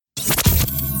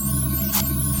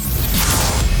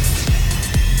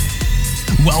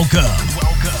Welcome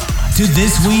to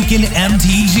This Week in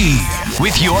MTG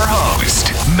with your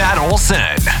host, Matt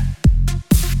Olson.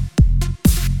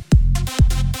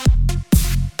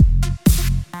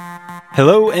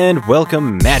 Hello and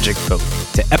welcome, Magic Folk,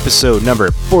 to episode number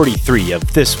 43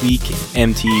 of This Week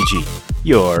in MTG,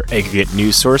 your aggregate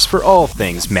news source for all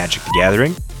things Magic the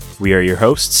Gathering. We are your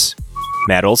hosts,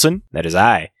 Matt Olson, that is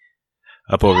I.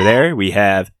 Up over there, we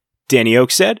have Danny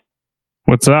Oakstead.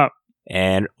 What's up?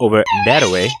 And over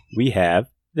that way, we have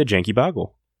the Janky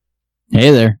Boggle.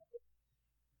 Hey there.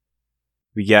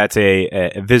 We got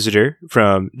a visitor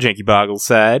from Janky Boggle's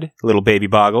side, little baby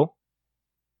Boggle.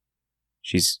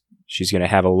 She's going to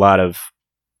have a lot of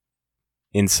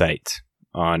insight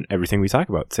on everything we talk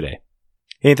about today.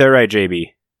 Ain't that right, JB?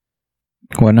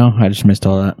 What, no? I just missed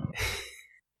all that.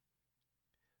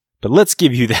 But let's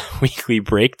give you the weekly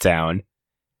breakdown.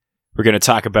 We're going to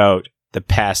talk about the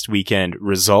past weekend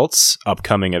results,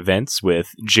 upcoming events with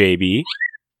JB.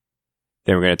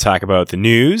 Then we're going to talk about the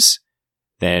news,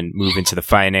 then move into the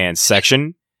finance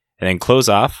section, and then close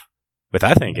off with,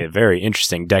 I think, a very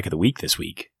interesting deck of the week this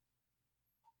week.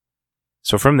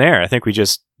 So from there, I think we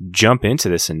just jump into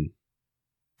this and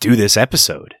do this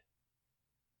episode.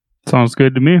 Sounds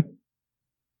good to me.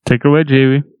 Take it away,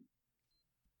 JB.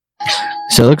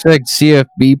 So it looks like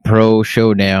CFB Pro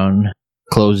Showdown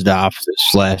closed off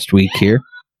this last week here.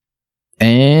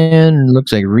 And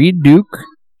looks like Reed Duke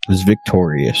was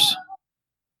victorious.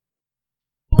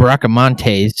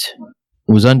 Bracamontes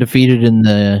was undefeated in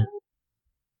the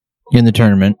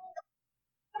tournament.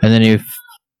 And then he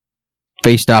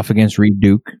faced off against Reed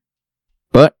Duke,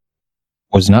 but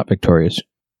was not victorious.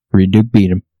 Reed Duke beat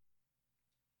him.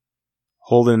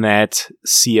 Holding that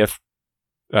the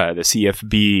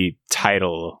CFB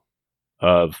title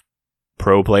of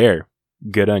pro player.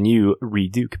 Good on you,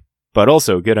 Reed Duke. But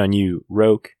also good on you,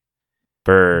 Roke,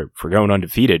 for going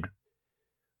undefeated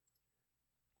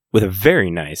with a very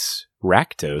nice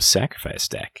Rakdos sacrifice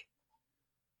deck.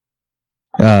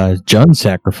 Jund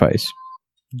sacrifice.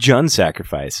 Jund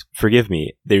sacrifice. Forgive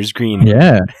me. There's green.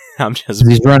 Yeah.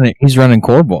 He's running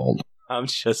Corvold. I'm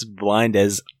just blind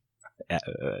as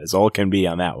all can be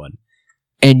on that one.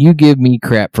 And you give me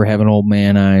crap for having old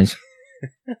man eyes.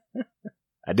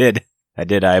 I did.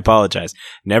 I apologize.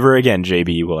 Never again,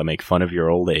 JB, will I make fun of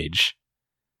your old age.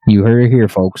 You heard it here,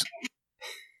 folks.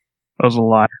 That was a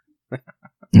lie.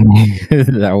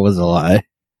 That was a lie.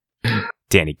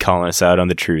 Danny calling us out on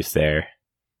the truth there.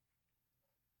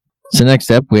 So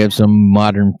next up, we have some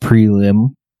Modern Prelim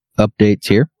updates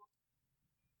here.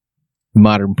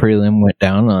 Modern Prelim went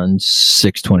down on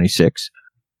 6/26.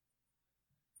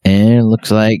 And it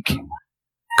looks like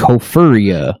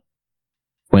Kofuria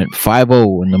went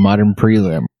 5-0 in the Modern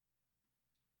Prelim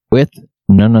with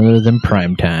none other than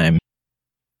Primetime.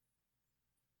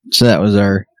 So that was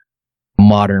our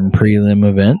Modern Prelim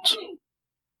events.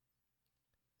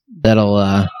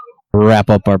 That'll wrap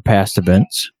up our past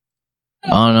events.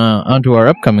 Onto our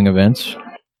upcoming events.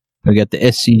 We got the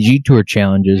SCG Tour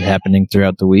challenges happening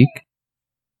throughout the week.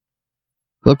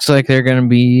 Looks like they're going to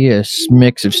be a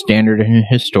mix of standard and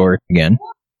historic again.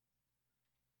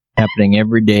 Happening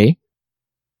every day.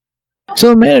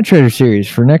 So the Mana Trader series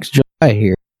for next July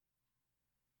here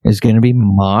is going to be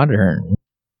modern.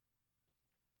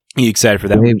 You excited for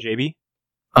that one, JB?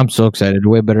 I'm so excited.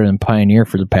 Way better than Pioneer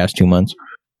for the past 2 months.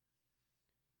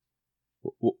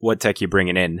 What tech you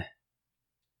bringing in?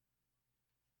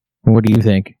 What do you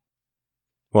think?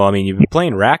 Well, I mean, you've been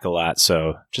playing Rack a lot,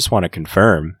 so just want to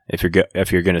confirm if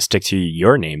you're going to stick to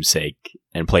your namesake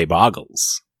and play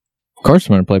Boggles. Of course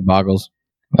I'm going to play Boggles.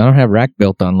 I don't have Rack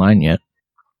built online yet.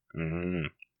 Mm.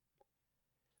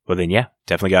 Well, then, yeah,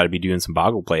 definitely got to be doing some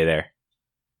Boggle play there.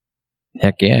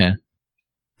 Heck yeah.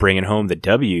 Bringing home the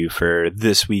W for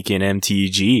This Week in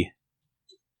MTG.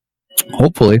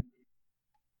 Hopefully.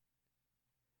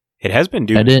 It has been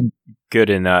doing good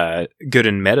in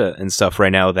meta and stuff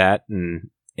right now. That and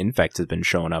Infect has been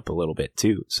showing up a little bit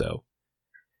too. So,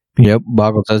 yep,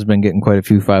 Boggles has been getting quite a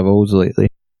few 5-0s lately.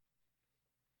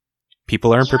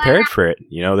 People aren't prepared for it.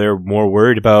 You know, they're more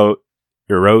worried about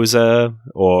Erosa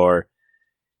or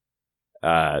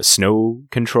Snow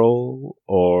Control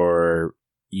or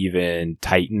even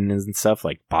Titan and stuff.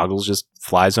 Like Boggles just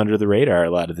flies under the radar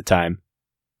a lot of the time.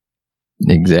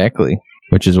 Exactly,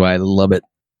 which is why I love it.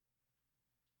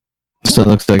 So it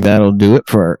looks like that'll do it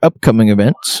for our upcoming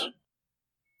events.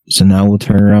 So now we'll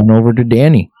turn it on over to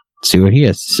Danny. See what he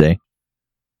has to say.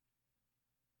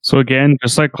 So again,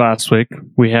 just like last week,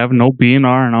 we have no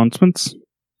BNR announcements.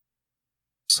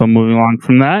 So moving on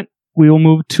from that, we will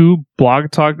move to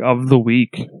Blog Talk of the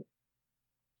Week.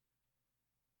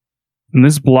 And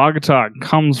this blog talk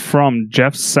comes from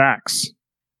Jeff Sachs.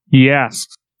 He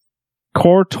asks,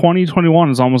 Core 2021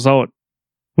 is almost out,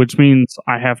 which means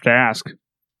I have to ask,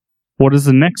 what is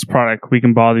the next product we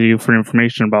can bother you for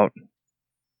information about?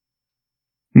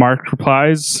 Mark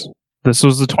replies, this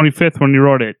was the 25th when you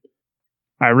wrote it.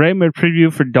 I write my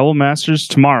preview for Double Masters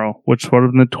tomorrow, which would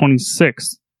have been the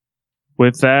 26th.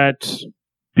 With that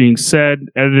being said,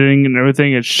 editing and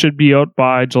everything, it should be out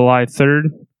by July 3rd.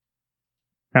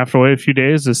 Have to wait a few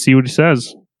days to see what he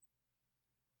says.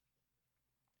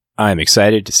 I'm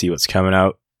excited to see what's coming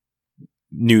out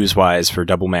news-wise for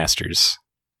Double Masters.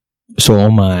 So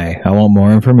am I. I want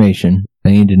more information.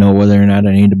 I need to know whether or not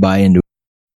I need to buy into it.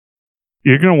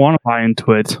 You're going to want to buy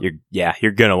into it.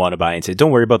 You're going to want to buy into it.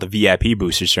 Don't worry about the VIP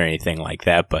boosters or anything like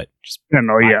that, but just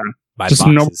buy just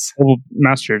boxes. No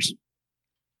Masters.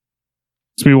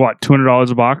 It's going to be,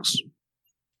 $200 a box?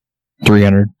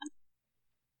 300.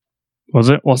 Was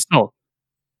it? Well, still.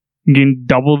 You can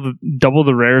double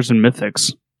the rares and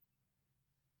mythics.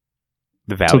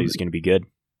 The value is going to be good.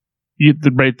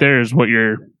 Right there is what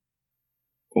your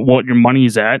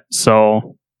money's at.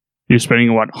 So you're spending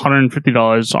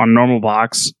 $150 on normal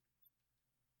box.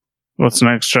 What's an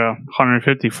extra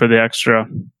 $150 for the extra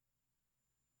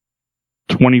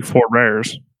 24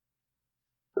 rares?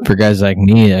 For guys like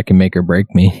me, that can make or break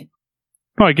me.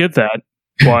 No, I get that,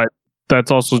 but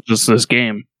that's also just this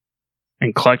game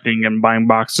and collecting and buying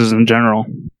boxes in general.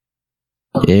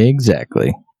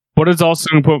 Exactly. But it's also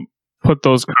going to put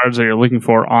those cards that you're looking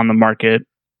for on the market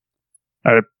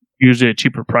at usually a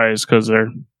cheaper price because they're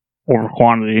over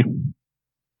quantity.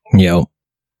 Yep.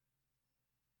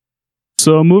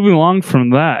 So moving along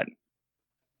from that,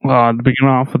 to begin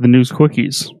off with the news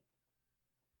quickies.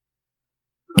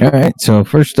 All right. So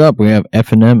first up, we have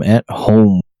F&M at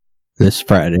home this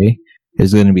Friday.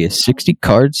 Is going to be a 60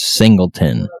 card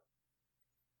singleton.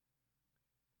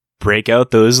 Break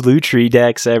out those Lutri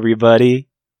decks, everybody.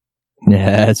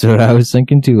 Yeah, that's what I was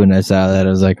thinking too when I saw that. I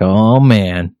was like, oh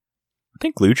man. I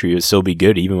think Lutri would still be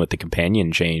good even with the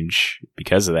companion change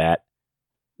because of that.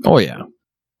 Oh yeah.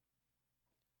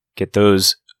 Get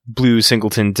those blue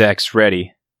singleton decks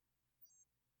ready.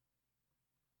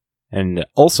 And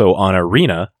also on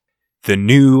Arena, the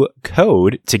new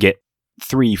code to get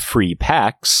 3 free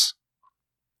packs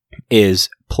is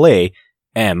Play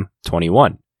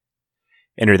M21.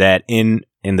 Enter that in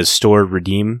the store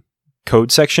redeem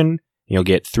code section, and you'll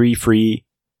get 3 free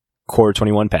Core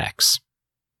 21 packs.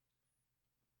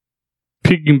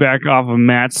 Picking back off of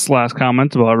Matt's last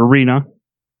comment about Arena,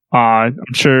 I'm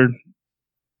sure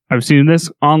I've seen this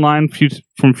online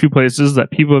from a few places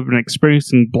that people have been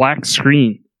experiencing black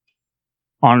screen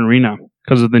on Arena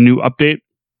because of the new update.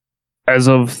 As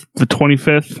of the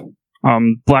 25th,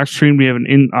 black screen, we have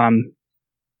an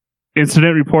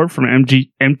incident report from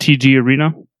MTG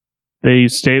Arena. They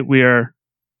state we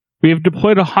have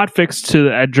deployed a hotfix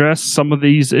to address some of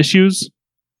these issues.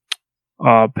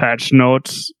 Patch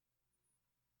notes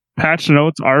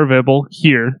are available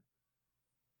here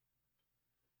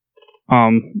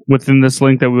within this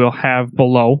link that we'll have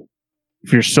below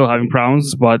if you're still having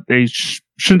problems, but they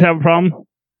shouldn't have a problem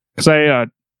because I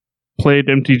played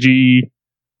MTG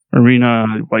Arena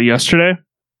yesterday,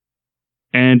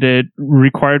 and it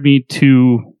required me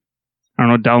to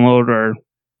download or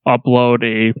upload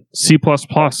a C++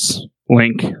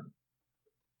 link.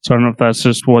 So I don't know if that's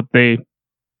just what they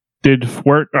did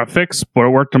fix, but it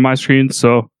worked on my screen.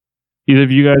 So either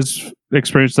of you guys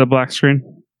experienced that black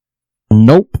screen?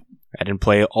 Nope. I didn't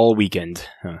play all weekend.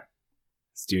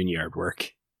 It's doing yard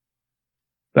work.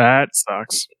 That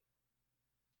sucks.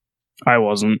 I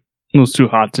wasn't. It was too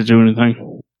hot to do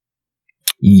anything.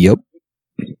 Yep.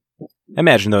 I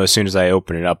imagine, though, as soon as I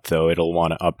open it up, though, it'll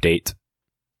want to update.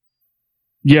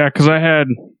 Yeah, because I had,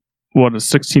 a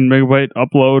 16 megabyte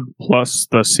upload plus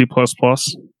the C++.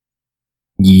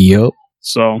 Yep.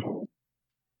 So,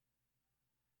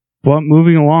 but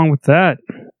moving along with that,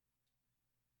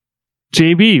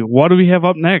 JB, what do we have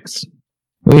up next?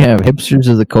 We have Hipsters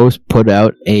of the Coast put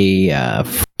out a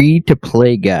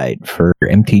free-to-play guide for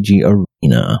MTG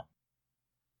Arena.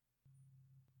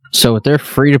 So with their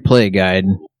free-to-play guide,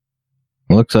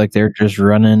 it looks like they're just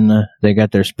running, they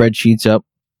got their spreadsheets up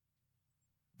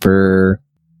for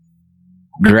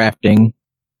drafting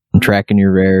and tracking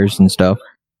your rares and stuff.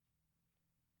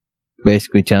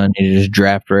 Basically telling you to just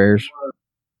draft rares.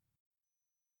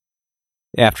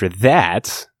 After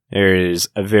that, there is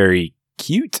a very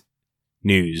cute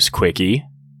news quickie.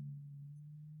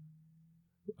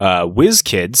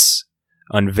 WizKids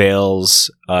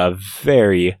unveils a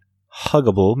very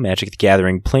huggable Magic the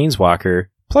Gathering Planeswalker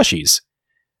plushies.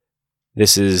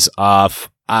 This is off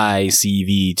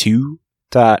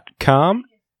ICV2.com.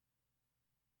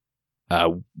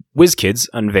 WizKids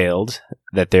unveiled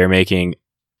that they're making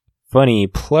funny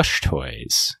plush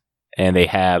toys, and they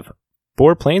have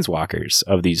 4 planeswalkers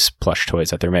of these plush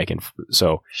toys that they're making.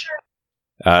 So,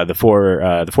 the four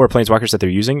planeswalkers that they're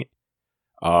using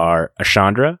are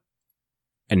Ashandra,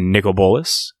 and Nicol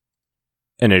Bolas,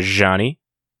 and Ajani,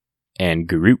 and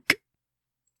Garruk.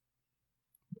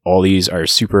 All these are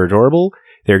super adorable.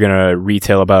 They're gonna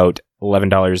retail about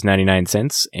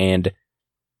 $11.99, and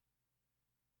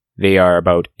they are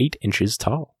about 8 inches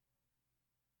tall.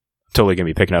 Totally gonna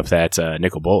be picking up that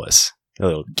Nicol Bolas, a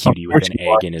little cutie with an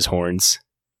egg in his horns.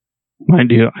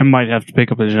 I might have to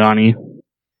pick up a Johnny,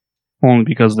 only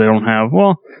because they don't have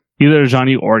either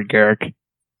Johnny or Garruk.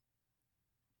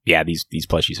 Yeah, these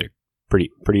plushies are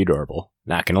pretty adorable.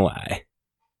 Not gonna lie.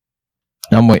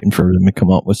 I'm waiting for them to come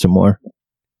up with some more.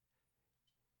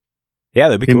 Yeah,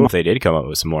 that'd be cool if they did come up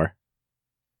with some more.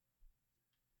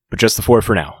 But just the 4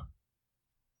 for now.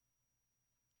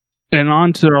 And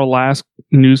on to our last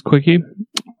news quickie.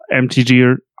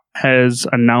 MTG has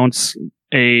announced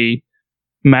a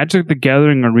Magic the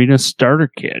Gathering Arena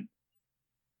starter kit.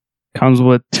 Comes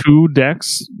with 2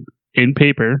 decks in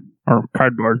paper or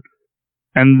cardboard,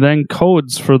 and then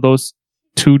codes for those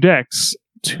 2 decks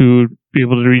to be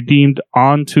able to be redeemed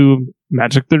onto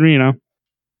Magic the Arena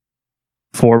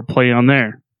for play on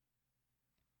there.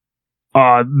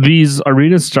 These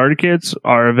Arena starter kits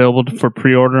are available for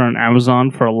pre-order on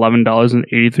Amazon for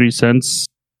 $11.83,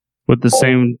 with the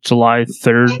same July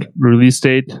 3rd release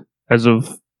date as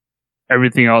of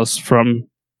everything else from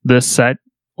this set,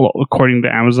 according to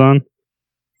Amazon.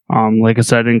 Like I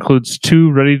said, it includes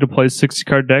 2 ready-to-play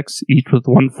 60-card decks, each with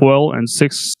 1 foil and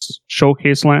 6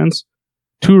 showcase lands,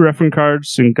 2 reference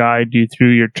cards to guide you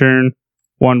through your turn,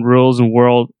 1 Rules and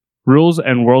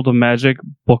World of Magic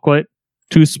booklet,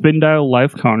 2 spin dial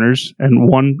life counters, and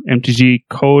 1 MTG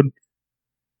code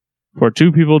for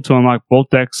 2 people to unlock both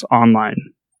decks online.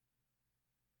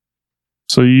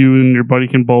 So you and your buddy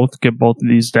can both get both of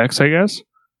these decks, I guess.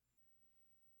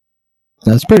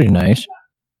 That's pretty nice.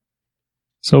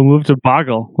 So move to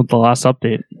Boggle with the last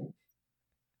update.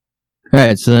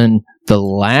 Alright, so then the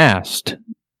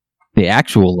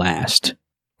actual last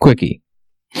quickie.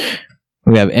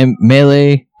 We have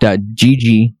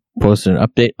Melee.gg posted an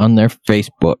update on their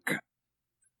Facebook.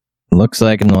 Looks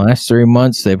like in the last 3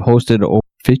 months they've hosted over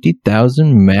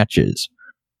 50,000 matches.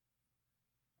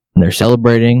 And they're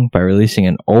celebrating by releasing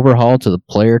an overhaul to the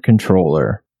player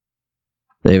controller.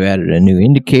 They've added a new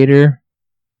indicator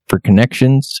for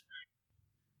connections.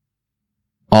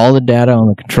 All the data on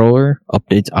the controller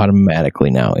updates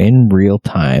automatically now in real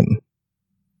time.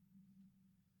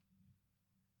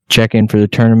 Check-in for the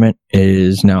tournament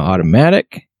is now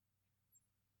automatic.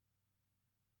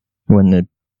 When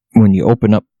you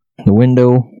open up the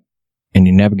window and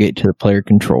you navigate to the player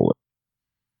controller.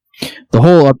 The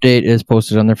whole update is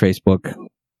posted on their Facebook.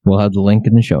 We'll have the link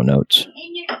in the show notes.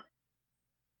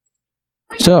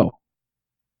 So,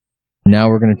 now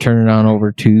we're going to turn it on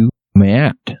over to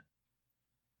Matt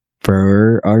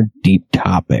for our deep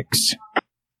topics.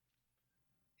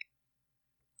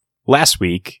 Last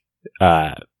week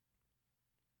there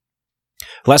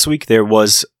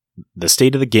was the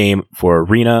State of the Game for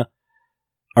Arena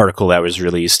article that was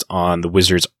released on the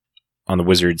Wizards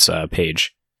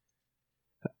page.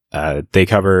 They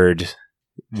covered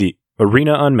the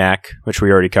Arena on Mac, which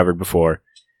we already covered before.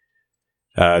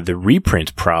 The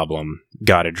reprint problem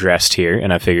got addressed here,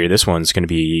 and I figure this one's going to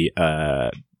be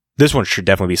this one should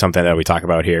definitely be something that we talk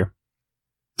about here.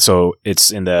 So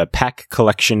it's in the pack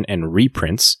collection and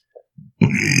reprints.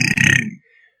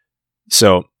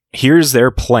 So here's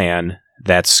their plan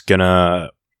that's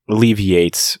gonna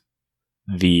alleviate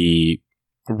the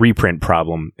reprint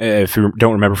problem. If you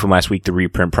don't remember from last week, the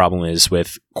reprint problem is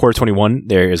with Core 21.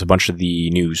 There is a bunch of the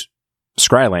new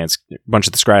Scrylands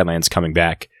coming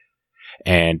back,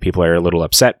 and people are a little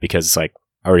upset because it's like,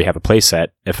 I already have a playset.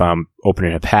 If I'm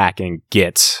opening a pack and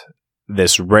get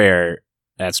this rare,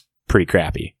 that's pretty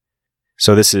crappy.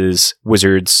 So this is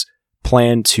Wizards'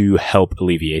 plan to help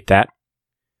alleviate that.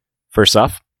 First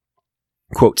off,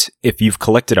 quote, if you've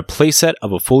collected a playset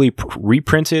of a fully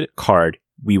reprinted card,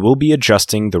 we will be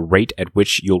adjusting the rate at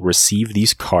which you'll receive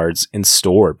these cards in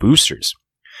store boosters.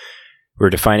 We're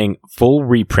defining full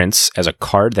reprints as a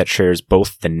card that shares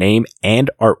both the name and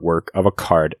artwork of a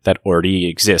card that already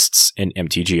exists in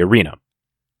MTG Arena.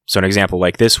 So an example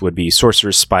like this would be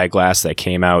Sorcerer's Spyglass that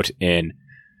came out in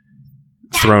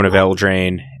Throne of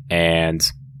Eldraine and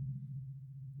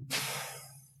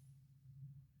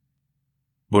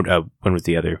when was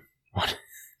the other one?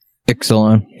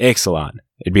 Ixalan. Ixalan.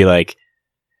 It'd be like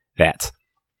that.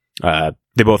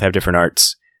 They both have different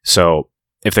arts, so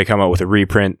if they come out with a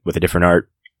reprint with a different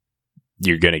art,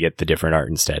 you're going to get the different art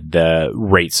instead. The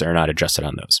rates are not adjusted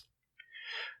on those.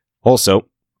 Also,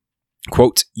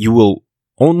 quote, you will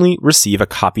only receive a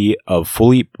copy of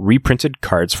fully reprinted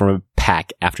cards from a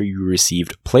pack after you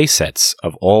received playsets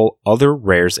of all other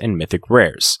rares and mythic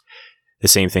rares. The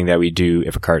same thing that we do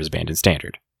if a card is banned in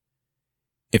standard.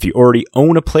 If you already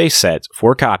own a playset,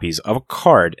 4 copies of a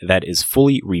card that is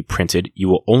fully reprinted, you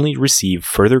will only receive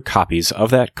further copies of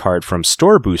that card from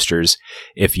store boosters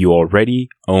if you already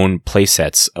own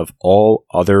playsets of all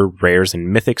other rares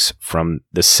and mythics from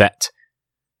the set.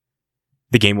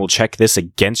 The game will check this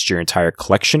against your entire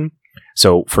collection.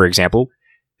 So, for example,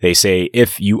 they say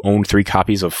if you own 3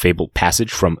 copies of Fabled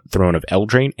Passage from Throne of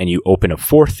Eldraine and you open a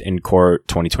 4th in Core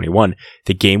 2021,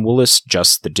 the game will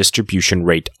adjust the distribution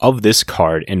rate of this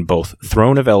card in both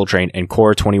Throne of Eldraine and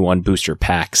Core 21 booster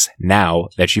packs now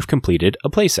that you've completed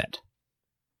a playset.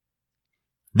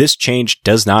 This change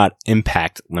does not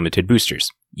impact limited boosters.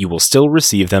 You will still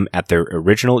receive them at their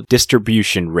original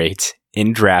distribution rate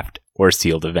in draft or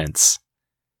sealed events.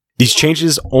 These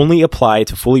changes only apply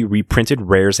to fully reprinted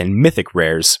rares and mythic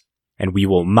rares, and we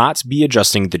will not be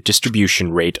adjusting the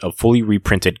distribution rate of fully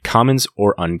reprinted commons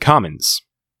or uncommons.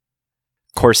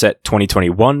 Core Set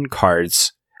 2021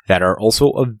 cards that are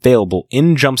also available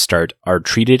in Jumpstart are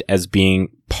treated as being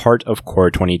part of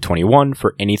Core 2021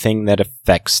 for anything that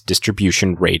affects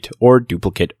distribution rate or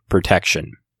duplicate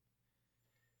protection.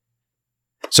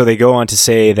 So they go on to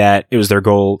say that it was their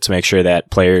goal to make sure that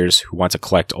players who want to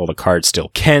collect all the cards still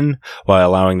can, while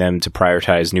allowing them to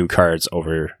prioritize new cards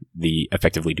over the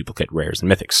effectively duplicate rares and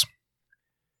mythics.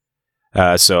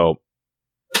 So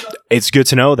it's good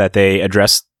to know that they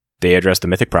address the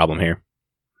mythic problem here,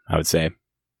 I would say.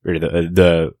 Or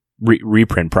the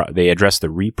reprint they address the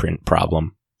reprint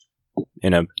problem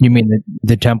in a... You mean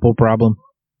the temple problem?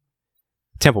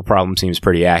 Temple problem seems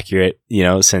pretty accurate,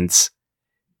 since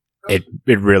it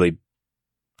really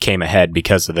came ahead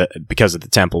because of the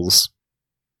temples.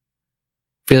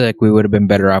 I feel like we would have been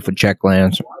better off with check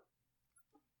lands.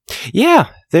 Yeah,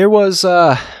 there was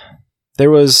on,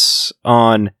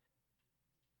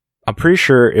 I'm pretty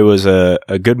sure it was a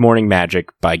Good Morning Magic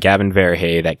by Gavin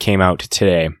Verhey that came out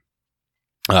today,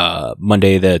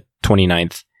 Monday the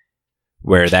 29th,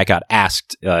 where that got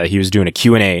asked. He was doing a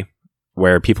Q&A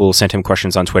where people sent him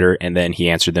questions on Twitter, and then he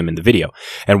answered them in the video.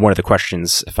 And one of the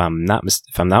questions, if I'm not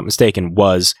mistaken,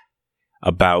 was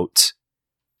about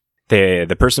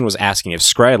the person was asking if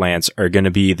Scrylands are going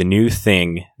to be the new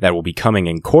thing that will be coming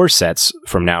in core sets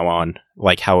from now on,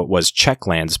 like how it was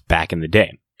Checklands back in the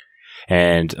day.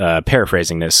 And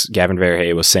paraphrasing this, Gavin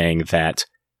Verhey was saying that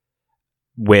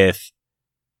with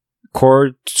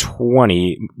Core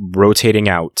 20 rotating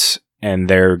out, and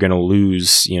they're going to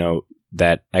lose,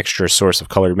 that extra source of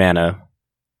colored mana,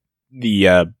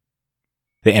 the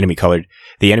enemy colored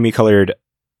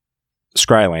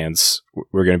Scrylands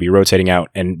were going to be rotating out,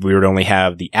 and we would only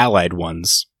have the allied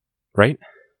ones, right?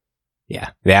 Yeah,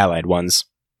 the allied ones.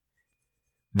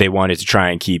 They wanted to try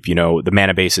and keep, the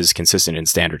mana bases consistent in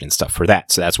standard and stuff for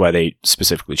that. So that's why they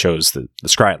specifically chose the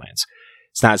Scrylands.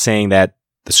 It's not saying that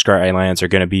the Scrylands are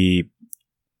going to be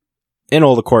in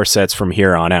all the core sets from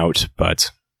here on out,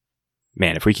 but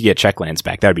man, if we could get Checklands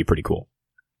back, that would be pretty cool.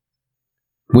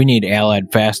 We need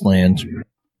allied fast lands.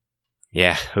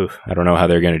 Yeah, I don't know how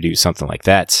they're going to do something like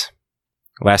that.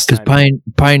 Because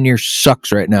Pioneer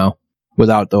sucks right now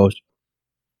without those.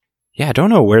 Yeah, I don't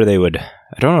know where they would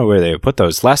put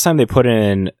those. Last time they put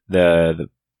in the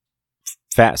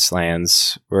fast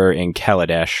lands were in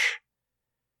Kaladesh.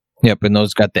 Yep, and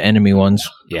those got the enemy ones.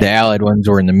 Yeah. The allied ones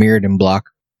were in the Mirrodin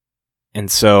block. And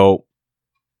so,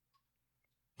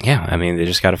 yeah, I mean, they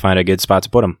just got to find a good spot to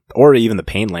put them. Or even the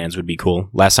Pain Lands would be cool.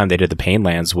 Last time they did the Pain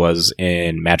Lands was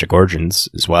in Magic Origins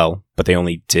as well, but they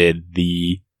only did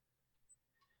the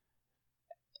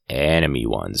enemy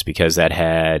ones because that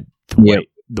had the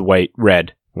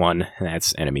white-red one, and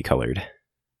that's enemy colored.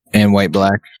 And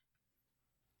white-black.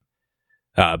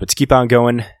 But to keep on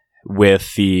going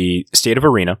with the State of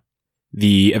Arena,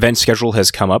 the event schedule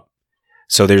has come up.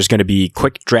 So there's going to be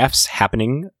quick drafts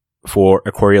happening for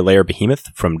Ikoria Lair Behemoth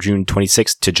from June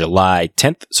 26th to July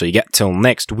 10th. So you got till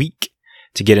next week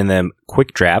to get in them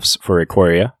quick drafts for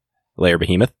Ikoria Lair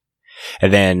Behemoth.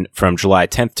 And then from July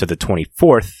 10th to the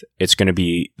 24th, it's going to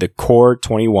be the Core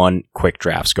 21 quick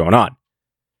drafts going on.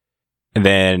 And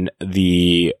then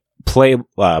the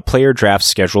player draft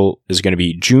schedule is going to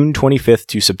be June 25th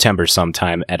to September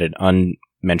sometime at an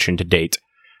unmentioned date.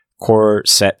 Core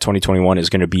Set 2021 is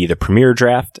going to be the premier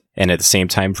draft, and at the same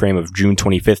time frame of June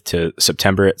 25th to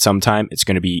September at some time, it's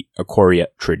going to be Ikoria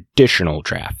traditional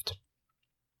draft.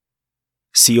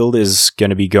 Sealed is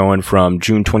going to be going from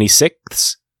June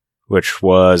 26th, which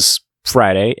was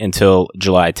Friday, until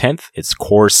July 10th. It's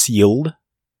Core Sealed.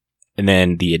 And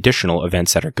then the additional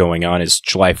events that are going on is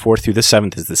July 4th through the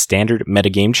 7th is the Standard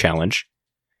Metagame Challenge.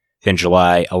 Then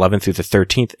July 11th through the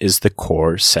 13th is the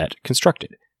Core Set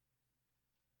Constructed.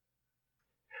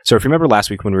 So if you remember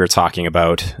last week when we were talking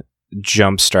about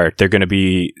Jumpstart, they're going to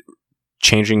be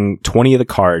changing 20 of the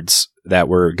cards that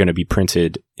were going to be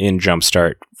printed in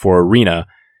Jumpstart for Arena.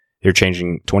 They're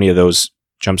changing 20 of those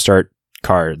Jumpstart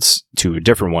cards to a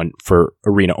different one for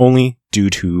Arena only due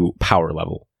to power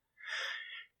level.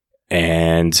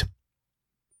 And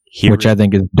which I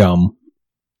think is dumb.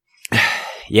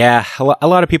 Yeah, a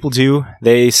lot of people do.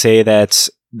 They say that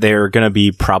they're going to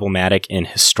be problematic in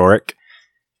Historic.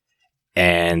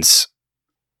 And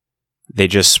they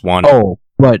just want... Oh,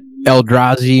 but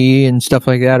Eldrazi and stuff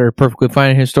like that are perfectly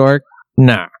fine in Historic?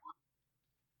 Nah.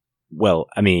 Well,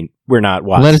 I mean, we're not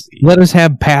watching. Let us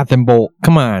have Path and Bolt.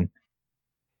 Come on.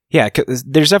 Yeah, 'cause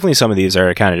there's definitely some of these that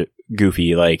are kind of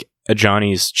goofy. Like,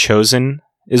 Ajani's Chosen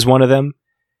is one of them.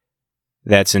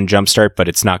 That's in Jumpstart, but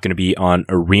it's not going to be on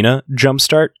Arena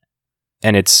Jumpstart.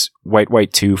 And it's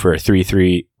white 2 for a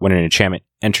 3/3. When an enchantment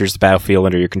enters the battlefield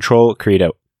under your control, create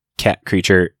a cat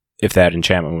creature. If that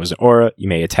enchantment was an aura, you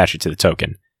may attach it to the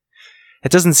token.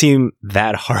 It doesn't seem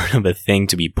that hard of a thing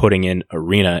to be putting in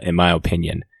Arena, in my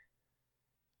opinion.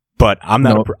 But I'm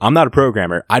not a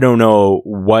programmer. I don't know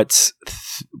what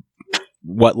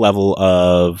level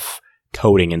of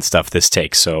coding and stuff this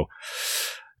takes. So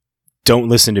don't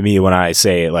listen to me when I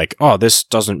say like, "Oh, this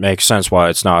doesn't make sense why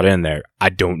it's not in there." I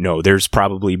don't know. There's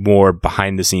probably more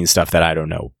behind the scenes stuff that I don't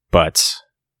know. But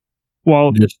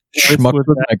well, just schmuck with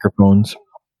microphones.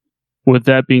 With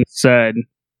that being said,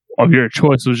 of your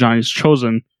choice of Johnny's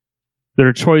Chosen,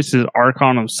 their choice is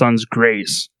Archon of Sun's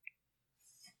Grace.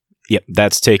 Yep,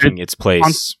 that's taking its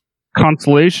place.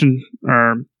 Constellation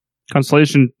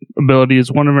ability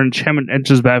is whenever an enchantment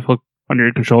enters the battlefield under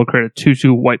your control, create a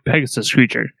 2/2 white Pegasus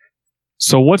creature.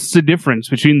 So what's the difference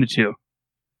between the two?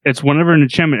 It's whenever an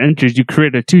enchantment enters, you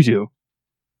create a 2/2.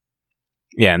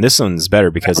 Yeah, and this one's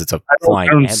better because it's a flying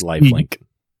and lifelink.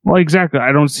 Well, exactly.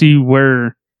 I don't see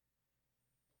where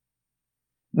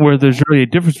there's really a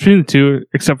difference between the two,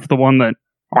 except for the one that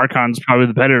Archon's probably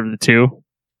the better of the two.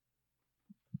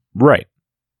 Right.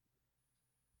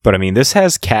 But I mean, this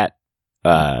has cat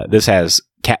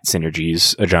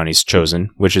synergies, Ajani's Chosen,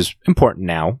 which is important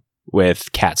now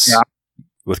with cats. Yeah.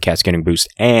 With cats getting boost,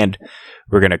 and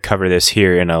we're going to cover this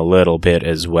here in a little bit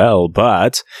as well,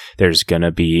 but there's going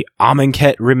to be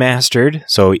Amonkhet Remastered,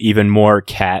 so even more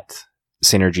cat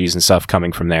synergies and stuff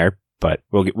coming from there, but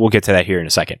we'll get to that here in a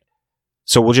second.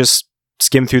 So we'll just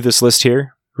skim through this list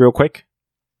here real quick.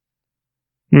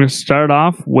 I'm going to start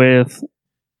off with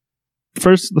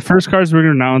the first cards we're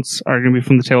going to announce are going to be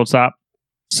from the tabletop.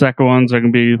 Second ones are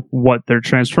going to be what they're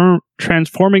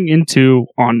transforming into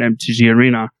on MTG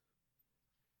Arena.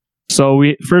 So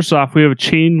first off, we have a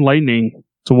Chain Lightning.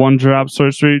 It's a 1-drop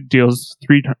sorcery, deals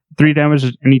 3 damage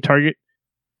to any target.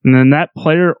 And then that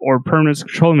player or permanent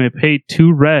controller may pay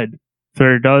 2 red. If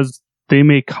it does, they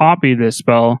may copy this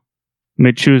spell,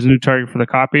 may choose a new target for the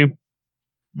copy.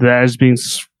 That is being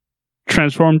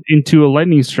transformed into a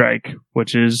Lightning Strike,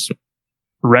 which is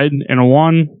red and a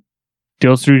 1,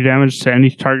 deals 3 damage to any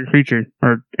target creature,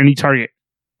 or any target.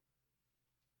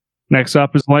 Next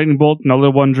up is Lightning Bolt,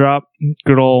 another 1-drop,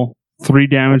 good old 3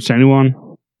 damage to anyone,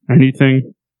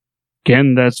 anything.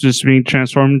 Again, that's just being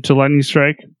transformed into Lightning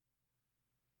Strike.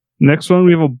 Next one,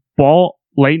 we have a Ball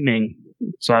Lightning.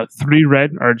 It's 3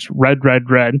 red, or it's red.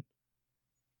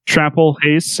 Trample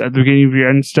Haste at the beginning of your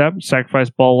end step. Sacrifice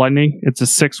Ball Lightning. It's a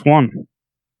 6/1.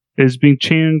 It is being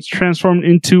transformed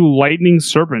into Lightning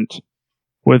Serpent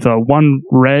with a 1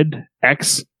 red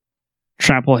X.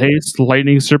 Trample Haste.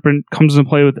 Lightning Serpent comes into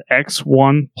play with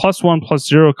X1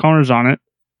 +1/+0 counters on it.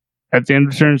 At the end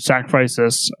of the turn, sacrifice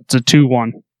this. It's a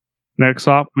 2/1. Next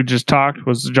up, we just talked,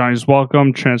 was Johnny's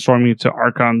Welcome, transforming into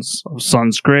Archons of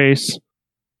Sun's Grace.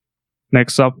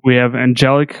 Next up, we have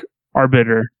Angelic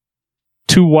Arbiter.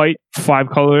 2 white,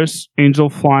 5 colors, angel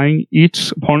flying.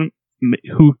 Each opponent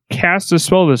who casts a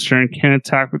spell this turn can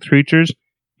attack with creatures.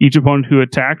 Each opponent who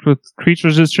attacked with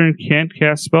creatures this turn can't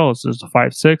cast spells. There's a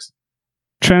 5/6.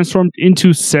 Transformed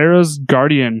into Sarah's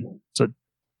Guardian. It's a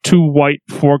 2 white,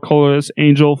 4 colorless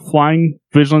angel flying.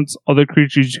 Vigilance. Other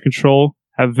creatures you control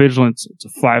have vigilance. It's a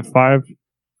 5/5.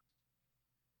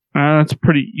 That's a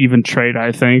pretty even trade,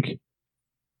 I think.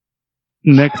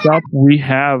 Next up, we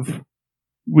have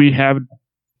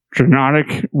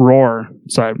Draconic Roar.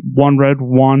 It's a 1 red,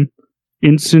 1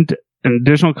 instant. An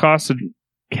additional cost to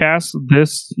cast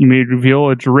this. You may reveal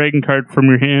a dragon card from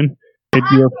your hand. It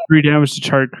deals 3 damage to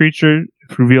target creature.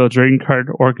 If you reveal a dragon card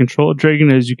or control a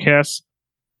dragon as you cast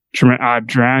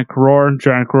Draconic Roar.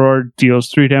 Draconic Roar deals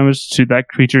 3 damage to that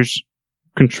creature's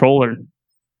controller.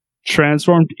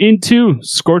 Transformed into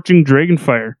Scorching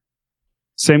Dragonfire.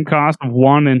 Same cost of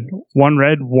 1 and 1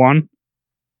 red, 1.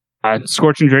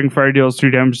 Scorching Dragonfire deals 3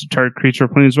 damage to target creature or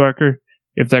planeswalker.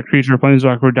 If that creature or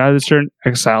planeswalker would die this turn,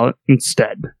 exile it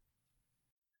instead.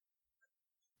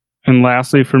 And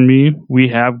lastly, for me, we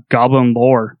have Goblin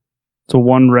Lore. It's a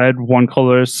 1 red, 1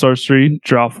 colorless sorcery.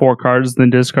 Draw 4 cards, then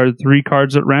discard 3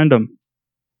 cards at random.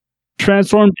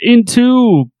 Transformed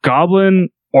into Goblin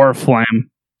Oriflamme.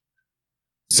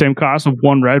 Same cost of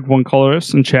 1 red, 1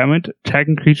 colorless enchantment.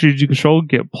 Attacking creatures you control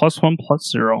get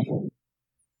 +1/+0.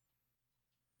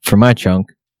 For my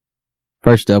chunk,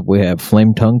 first up we have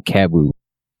Flame Tongue Kabu.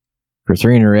 For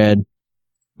 3 and a red,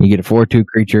 you get a 4/2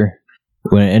 creature.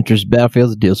 When it enters the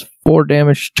battlefield, it deals 4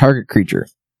 damage to target creature.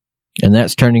 And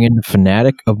that's turning into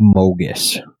Fanatic of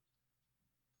Mogus.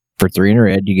 For 3 and a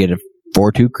red, you get a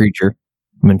 4/2 creature.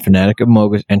 When Fanatic of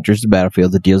Mogus enters the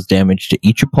battlefield, it deals damage to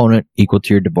each opponent equal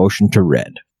to your devotion to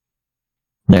red.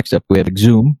 Next up, we have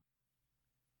Exhume.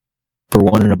 For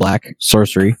 1 and a black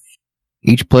sorcery,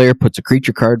 each player puts a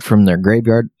creature card from their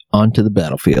graveyard onto the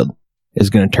battlefield. It's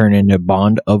going to turn into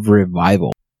Bond of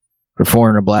Revival. For 4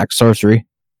 and a black sorcery,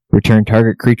 return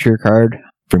target creature card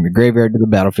from your graveyard to the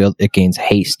battlefield. It gains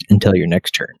haste until your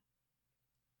next turn.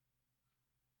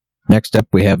 Next up,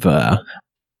 we have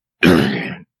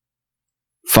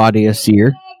Fadia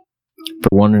Seer. For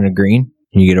 1 and a green,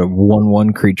 you get a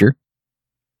 1/1 creature.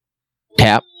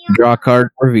 Tap, draw a card,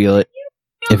 reveal it.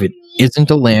 If it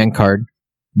isn't a land card,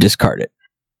 discard it.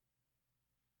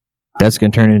 That's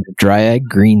going to turn into Dryad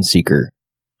Greenseeker.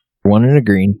 1 and a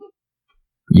green,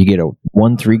 you get a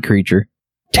 1/3 creature.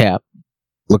 Tap,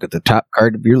 look at the top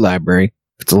card of your library.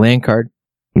 If it's a land card,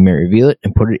 you may reveal it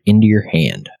and put it into your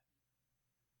hand.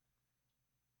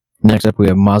 Next up, we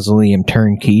have Mausoleum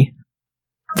Turnkey.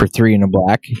 For 3 and a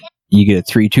black, you get a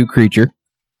 3/2 creature.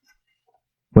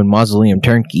 When Mausoleum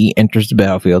Turnkey enters the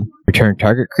battlefield, return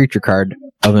target creature card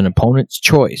of an opponent's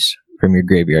choice from your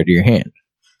graveyard to your hand.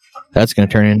 That's going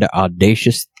to turn into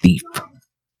Audacious Thief.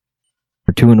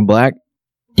 For 2 and a black,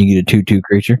 you get a 2/2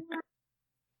 creature.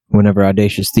 Whenever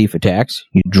Audacious Thief attacks,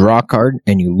 you draw a card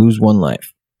and you lose 1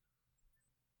 life.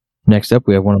 Next up,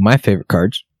 we have one of my favorite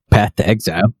cards, Path to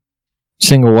Exile.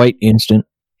 Single white instant.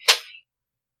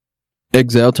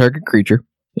 Exile target creature.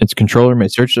 Its controller may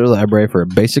search their library for a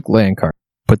basic land card.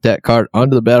 Put that card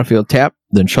onto the battlefield, tap,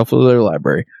 then shuffle their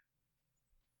library.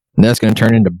 And that's going to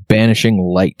turn into Banishing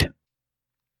Light.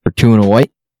 For 2 and a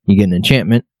white, you get an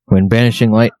enchantment. When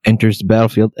Banishing Light enters the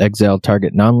battlefield, exile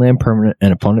target non-land permanent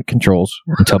and opponent controls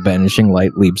until Banishing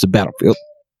Light leaves the battlefield.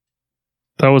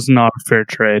 That was not a fair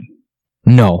trade.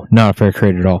 No, not a fair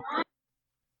trade at all.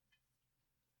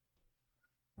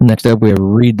 Next up, we have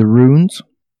Read the Runes.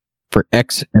 For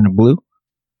X and a blue.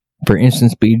 For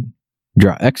instant speed,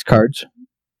 draw X cards.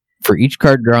 For each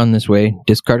card drawn this way,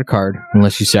 discard a card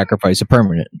unless you sacrifice a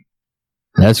permanent.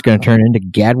 That's going to turn into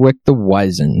Gadwick the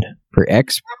Wizened. For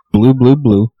X, blue, blue,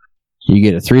 blue, you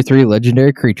get a 3/3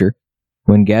 legendary creature.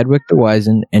 When Gadwick the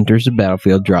Wizened enters the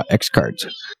battlefield, draw X cards.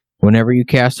 Whenever you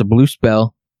cast a blue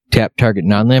spell, tap target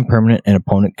non-land permanent and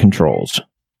opponent controls.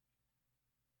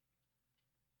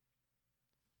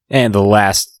 And the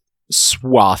last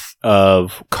swath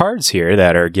of cards here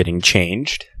that are getting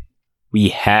changed. We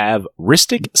have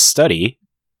Rhystic Study,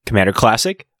 Commander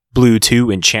Classic, blue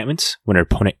 2 enchantment. When an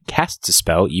opponent casts a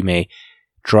spell, you may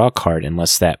draw a card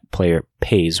unless that player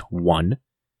pays 1.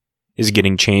 Is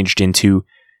getting changed into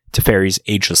Teferi's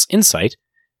Ageless Insight.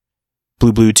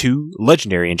 Blue, blue 2,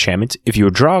 legendary enchantment. If you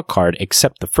draw a card,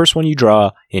 except the first one you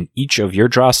draw in each of your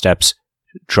draw steps,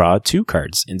 draw 2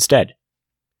 cards instead.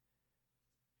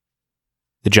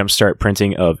 The Jumpstart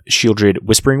printing of Sheoldred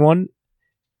Whispering One,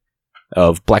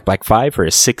 of Black 5 for a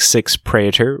 6/6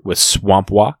 Praetor with Swamp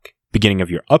Walk. Beginning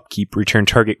of your upkeep, return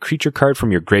target creature card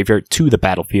from your graveyard to the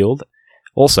battlefield.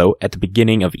 Also, at the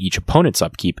beginning of each opponent's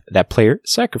upkeep, that player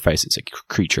sacrifices a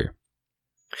creature.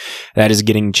 That is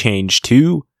getting changed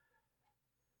to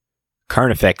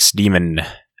Carnifex Demon.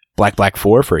 Black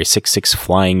 4 for a 6/6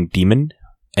 Flying Demon.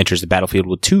 Enters the battlefield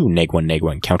with 2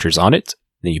 neg1 counters on it.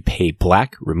 Then you pay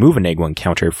black, remove a neg1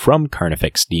 counter from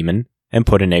Carnifex Demon, and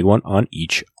put a neg1 on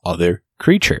each other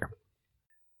creature.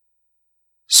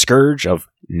 Scourge of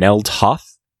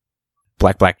Neldhoth.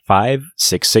 Black 5,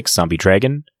 6/6 Zombie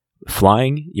Dragon.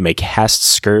 Flying, you may cast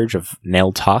Scourge of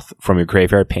Neltoth from your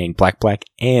graveyard, paying black,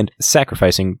 and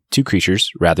sacrificing 2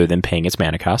 creatures rather than paying its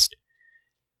mana cost.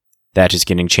 That is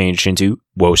getting changed into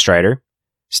Woe Strider,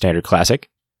 Standard Classic.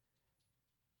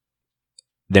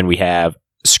 Then we have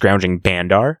Scrounging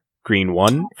Bandar, green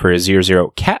 1 for a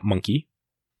 0/0 cat monkey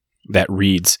that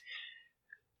reads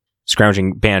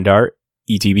Scrounging Bandar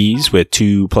ETBs with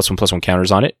 2 +1/+1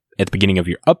 counters on it. At the beginning of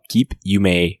your upkeep, you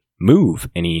may move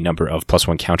any number of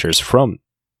 +1 counters from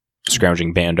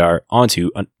Scrounging Bandar onto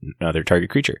another target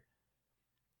creature.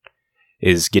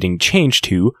 Is getting changed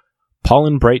to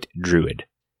Pollenbright Druid.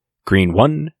 Green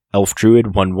 1, Elf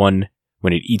Druid 1/1.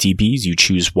 When it ETBs, you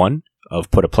choose 1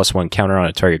 of put a +1 counter on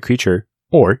a target creature,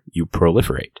 or you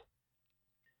proliferate.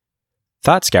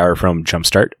 Thought Scour from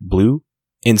Jumpstart, blue,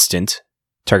 instant.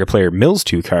 Target player mills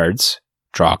 2 cards,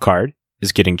 draw a card,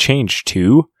 is getting changed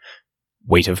to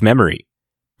Weight of Memory.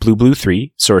 Blue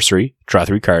 3, sorcery, draw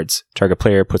 3 cards. Target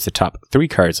player puts the top 3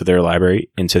 cards of their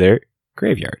library into their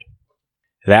graveyard.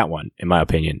 That one, in my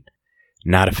opinion,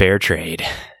 not a fair trade.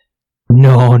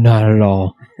 No, not at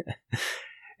all.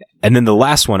 And then the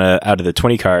last one out of the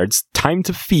 20 cards, Time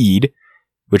to Feed,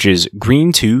 which is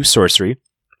green 2, sorcery.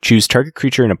 Choose target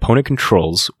creature an opponent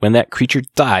controls. When that creature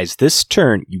dies this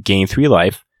turn, you gain 3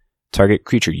 life. Target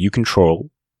creature you control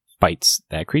fights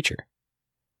that creature.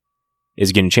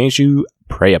 Is getting changed to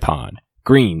Prey Upon.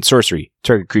 Green, sorcery.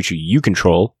 Target creature you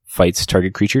control fights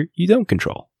target creature you don't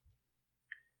control.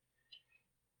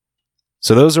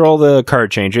 So those are all the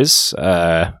card changes.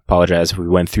 Apologize if we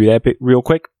went through that bit real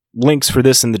quick. Links for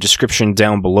this in the description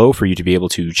down below for you to be able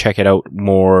to check it out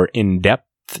more in depth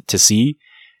to see.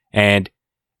 And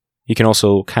you can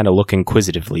also kind of look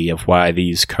inquisitively of why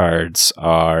these cards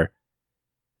are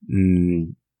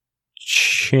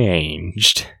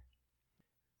changed.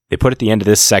 They put at the end of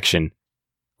this section,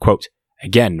 quote,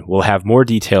 again, we'll have more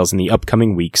details in the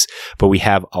upcoming weeks, but we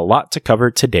have a lot to cover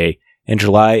today, and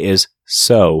July is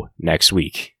so next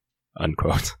week,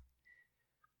 unquote.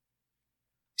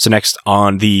 So next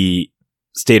on the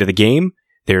state of the game,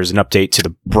 there's an update to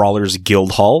the Brawlers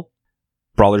Guild Hall.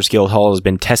 Brawlers Guild Hall has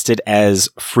been tested as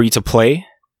free to play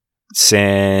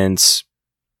since,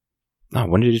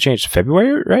 when did it change?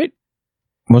 February, right?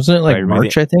 Wasn't it like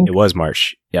March, I think? It was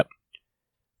March, yep.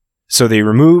 So they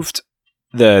removed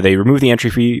the entry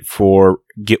fee for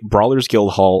Brawlers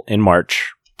Guild Hall in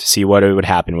March to see what would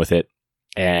happen with it,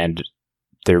 and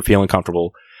they're feeling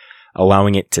comfortable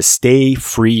allowing it to stay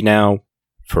free now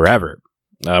forever.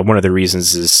 One of the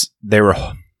reasons is they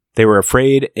were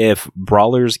afraid if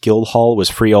Brawlers Guild Hall was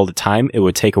free all the time, it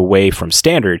would take away from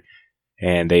Standard,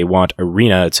 and they want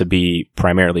Arena to be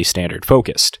primarily Standard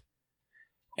focused.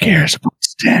 Cares about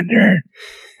Standard.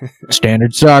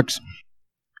 Standard sucks.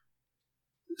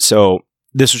 So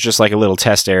this was just like a little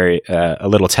test area, a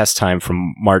little test time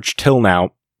from March till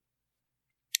now,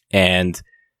 and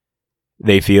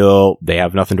they feel they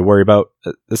have nothing to worry about,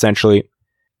 essentially.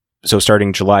 So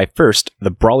starting July 1st,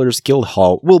 the Brawlers Guild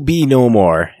Hall will be no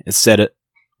more. Instead,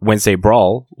 Wednesday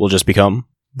Brawl will just become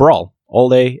Brawl. All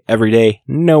day, every day,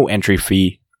 no entry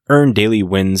fee. Earn daily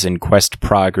wins and quest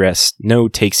progress. No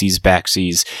takesies,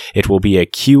 backsies. It will be a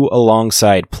queue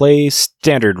alongside play,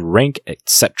 standard rank,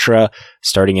 etc.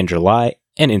 starting in July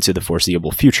and into the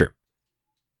foreseeable future.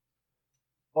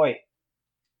 Oi.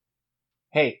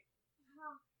 Hey.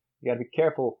 You gotta be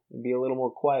careful and be a little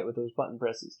more quiet with those button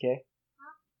presses, okay?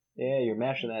 Yeah, you're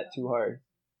mashing that too hard.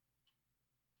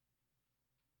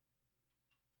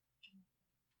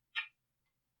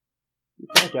 You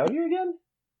back out here again?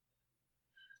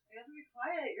 You have to be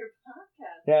quiet, your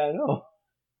podcast. Yeah, I know.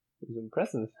 It was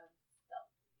impressive.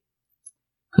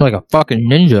 Like a fucking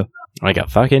ninja. Like a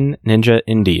fucking ninja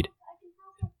indeed.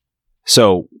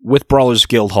 So, with Brawlers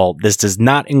Guild Hall, this does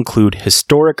not include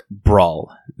Historic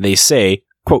Brawl. They say,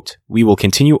 quote, we will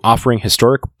continue offering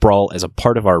Historic Brawl as a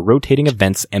part of our rotating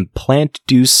events and plan to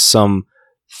do some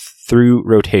through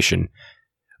rotation.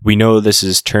 We know this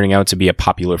is turning out to be a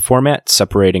popular format,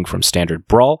 separating from Standard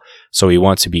Brawl, so we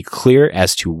want to be clear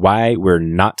as to why we're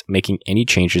not making any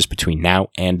changes between now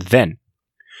and then.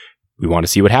 We want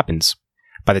to see what happens.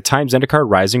 By the time Zendikar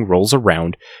Rising rolls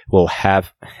around, we'll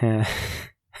have...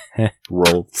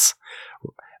 rolls.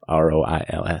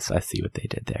 R-O-I-L-S. I see what they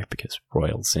did there, because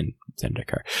Royals in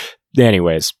Zendikar.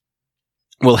 Anyways,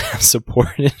 we'll have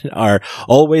supported our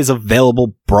always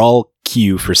available Brawl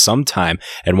queue for some time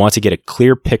and want to get a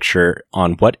clear picture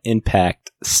on what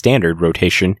impact standard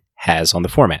rotation has on the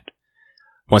format.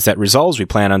 Once that resolves, we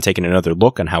plan on taking another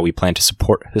look on how we plan to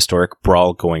support Historic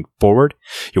Brawl going forward.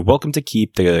 You're welcome to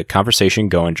keep the conversation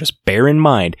going. Just bear in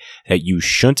mind that you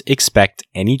shouldn't expect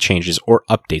any changes or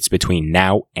updates between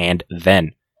now and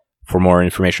then. For more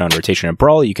information on Rotation and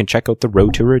Brawl, you can check out the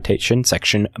Road to Rotation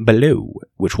section below,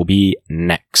 which will be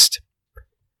next.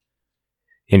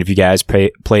 And if you guys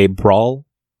play Brawl,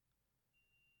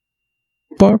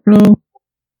 Fuck no.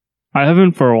 I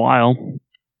haven't for a while,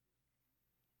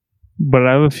 but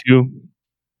I have a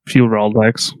few Brawl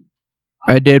decks.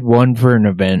 I did one for an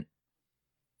event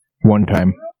one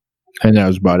time, and that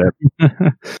was about it.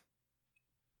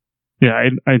 Yeah,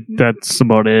 I that's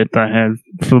about it I had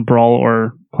for Brawl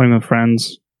or playing with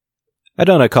friends. I've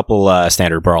done a couple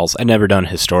standard Brawls. I've never done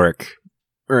Historic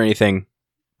or anything,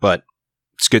 but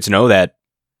it's good to know that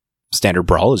standard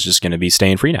Brawl is just going to be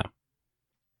staying free now.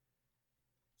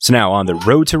 So now on the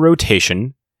Road to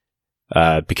Rotation,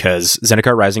 because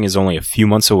Zendikar Rising is only a few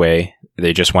months away,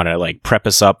 they just want to prep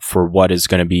us up for what is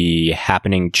going to be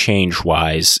happening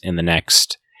change-wise in the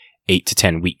next 8 to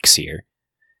 10 weeks here.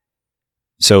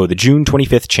 So the June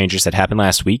 25th changes that happened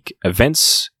last week,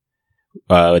 events,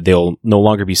 they'll no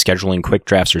longer be scheduling quick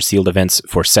drafts or sealed events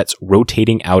for sets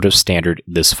rotating out of standard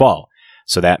this fall.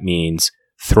 So that means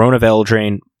Throne of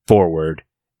Eldraine forward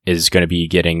is going to be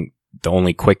getting the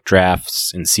only quick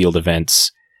drafts and sealed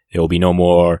events. There will be no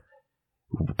more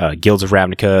Guilds of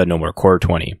Ravnica, no more Core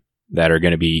 20 that are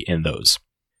going to be in those.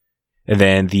 And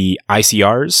then the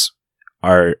ICRs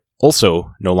are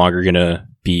also no longer going to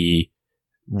be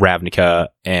Ravnica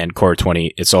and Core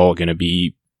 20. It's all going to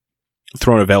be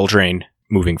Throne of Eldraine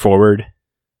moving forward.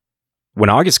 When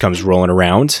August comes rolling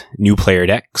around, new player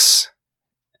decks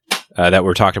that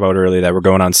were talked about earlier that were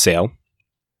going on sale.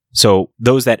 So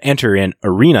those that enter in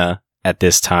Arena at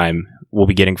this time will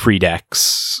be getting free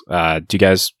decks. Do you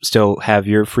guys still have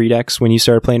your free decks when you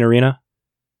started playing Arena?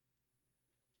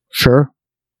 Sure.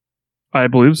 I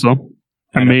believe so.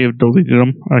 I may have deleted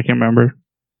them. I can't remember.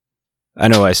 I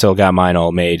know I still got mine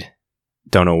all made.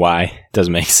 Don't know why.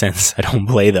 Doesn't make sense. I don't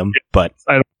play them, but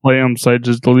I don't play them, so I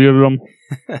just deleted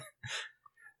them.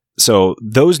 So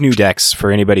those new decks,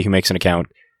 for anybody who makes an account,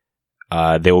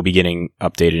 they will be getting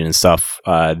updated and stuff.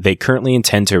 They currently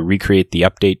intend to recreate the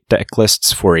update deck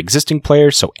lists for existing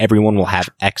players, so everyone will have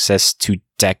access to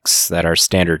decks that are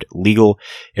standard legal.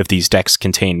 If these decks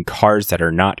contain cards that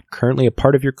are not currently a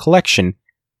part of your collection,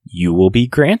 you will be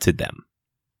granted them.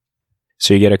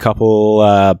 So you get a couple,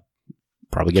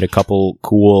 probably get a couple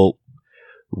cool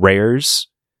rares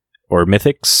or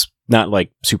mythics. Not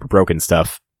like super broken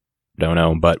stuff. Don't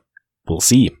know, but we'll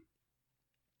see.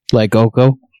 Like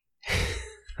Oko?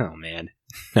 Oh, man.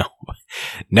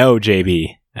 No,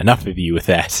 JB. Enough of you with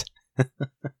that.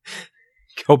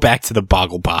 Go back to the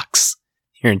Boggle Box.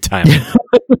 You're in time.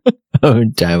 Oh,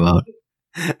 time out.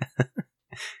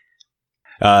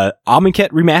 Amonkhet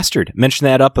Remastered. Mentioned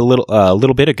that up a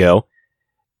little bit ago.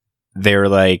 They're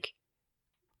like,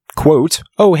 quote,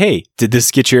 "Oh, hey, did this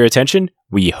get your attention?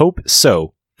 We hope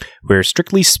so. Where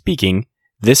strictly speaking,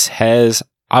 this has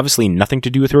obviously nothing to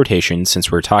do with rotation.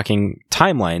 Since we're talking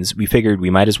timelines, we figured we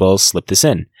might as well slip this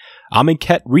in.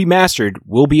 Amonkhet Remastered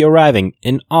will be arriving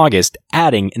in August,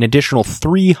 adding an additional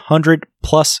 300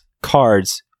 plus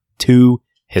cards to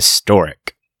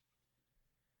Historic.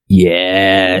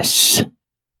 Yes.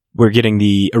 We're getting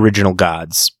the original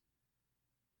gods.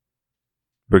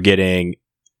 We're getting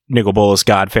Nicol Bolas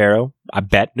God Pharaoh. I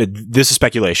bet. This is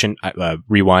speculation.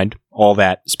 Rewind. All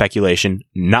that speculation.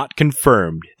 Not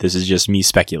confirmed. This is just me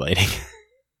speculating.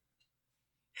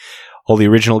 All the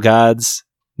original gods.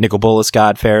 Nicol Bolas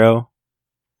God Pharaoh.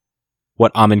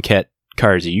 What Amonkhet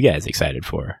cards are you guys excited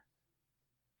for?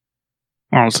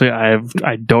 Honestly, I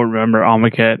don't remember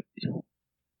Amonkhet.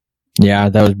 Yeah,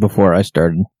 that was before I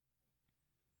started.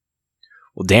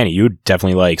 Well, Danny, you would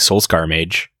definitely like Soulscar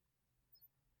Mage.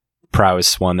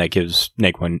 Prowess one that gives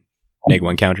neg one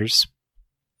counters.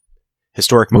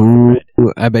 Historic mode.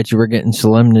 Ooh, I bet you we're getting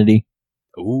Solemnity.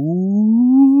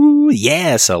 Ooh,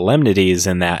 yeah, Solemnity is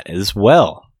in that as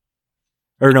well.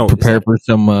 Or no, Prepare for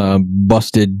some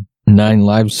busted 9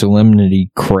 live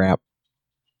Solemnity crap.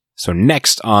 So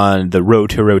next on the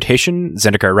Road to Rotation,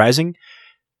 Zendikar Rising,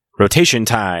 rotation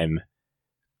time.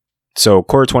 So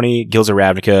Core 20, Guilds of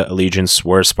Ravnica, Allegiance,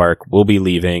 War Spark will be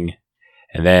leaving.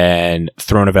 And then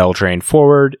Throne of Eldraine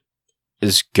forward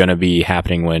is going to be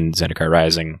happening when Zendikar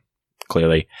Rising,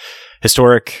 clearly.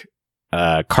 Historic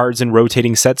cards and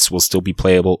rotating sets will still be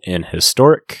playable in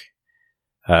Historic.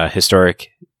 Historic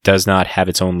does not have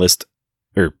its own list,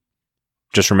 or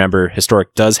just remember,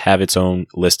 Historic does have its own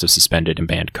list of suspended and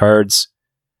banned cards.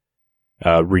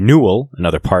 Renewal,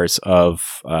 another part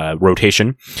of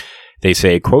rotation, they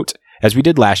say, quote, "As we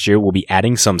did last year, we'll be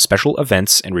adding some special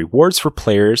events and rewards for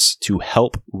players to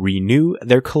help renew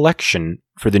their collection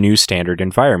for the new standard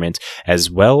environment,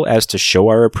 as well as to show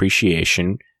our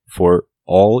appreciation for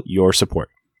all your support.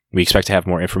 We expect to have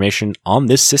more information on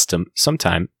this system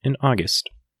sometime in August.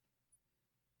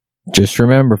 Just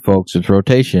remember, folks, it's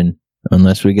rotation.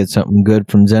 Unless we get something good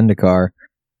from Zendikar,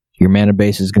 your mana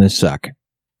base is going to suck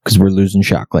because we're losing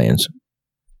Shocklands.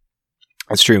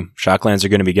 That's true. Shocklands are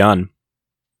going to be gone.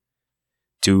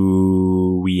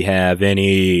 Do we have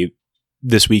any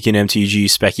This Week in MTG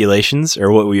speculations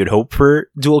or what we would hope for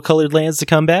dual-colored lands to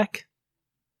come back?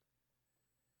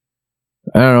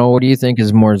 I don't know. What do you think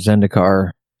is more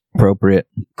Zendikar appropriate?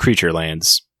 Creature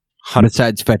lands.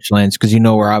 Besides fetch lands, because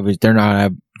they're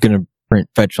not going to print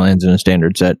fetch lands in a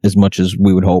standard set as much as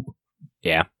we would hope.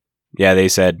 Yeah, they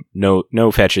said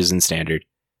no fetches in standard.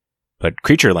 But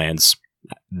creature lands,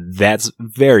 that's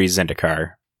very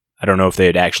Zendikar. I don't know if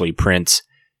they'd actually print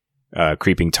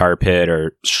Creeping Tar Pit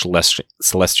or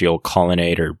Celestial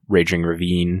Colonnade or Raging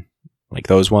Ravine, like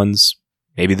those ones.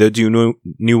 Maybe they'll do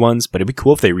new ones, but it'd be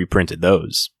cool if they reprinted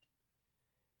those.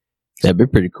 That'd be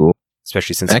pretty cool.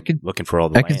 Especially since I'm looking for all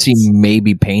the lands. I could see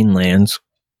maybe Pain Lands.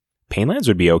 Pain Lands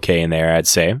would be okay in there, I'd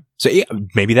say. So yeah,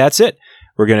 maybe that's it.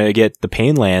 We're going to get the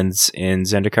Pain Lands in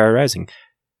Zendikar Rising.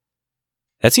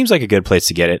 That seems like a good place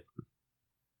to get it.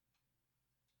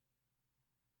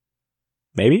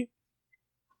 Maybe?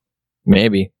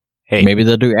 Maybe. Hey. Maybe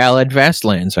they'll do Allied Fast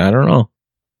Lands. I don't know.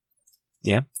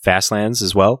 Yeah, Fast Lands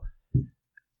as well.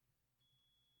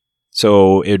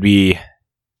 So it would be...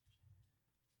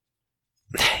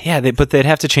 Yeah, but they'd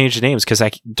have to change the names because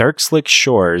Dark Slick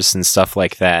Shores and stuff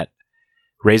like that,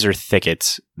 Razor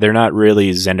Thicket, they're not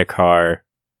really Zendikar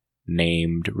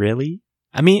named, really?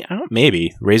 I mean,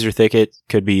 maybe. Razor Thicket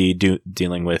could be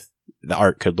dealing with... The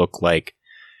art could look like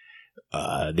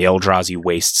the Eldrazi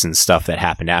wastes and stuff that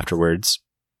happened afterwards.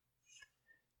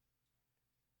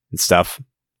 And stuff.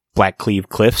 Blackcleave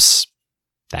Cliffs,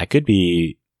 that could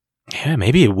be... Yeah,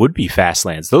 maybe it would be Fast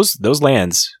Lands. Those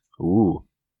lands, ooh.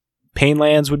 Pain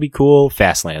Lands would be cool.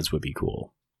 Fast Lands would be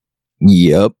cool.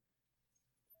 Yep.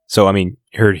 So, I mean,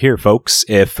 heard here, folks.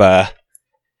 If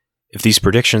these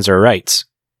predictions are right,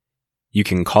 you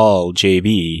can call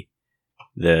JB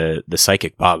the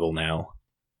Psychic Boggle now.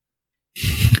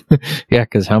 Yeah,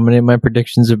 because how many of my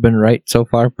predictions have been right so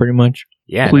far, pretty much?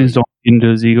 Yeah. Please don't get into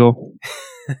his ego.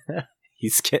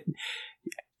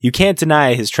 You can't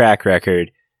deny his track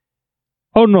record.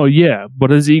 Oh, no, yeah, but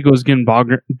his ego's getting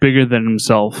bigger than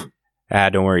himself.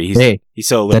 Don't worry. He's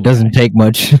so little. That doesn't take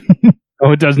much.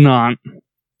 Oh, it does not.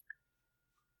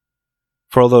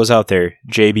 For all those out there,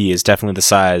 JB is definitely the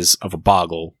size of a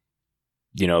boggle.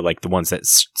 You know, like the ones that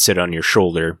sit on your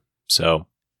shoulder. So,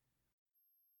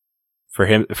 for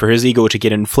his ego to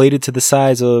get inflated to the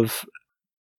size of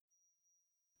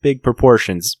big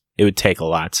proportions, it would take a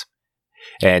lot.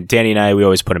 And Danny and I, we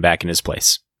always put him back in his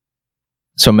place.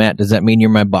 So, Matt, does that mean you're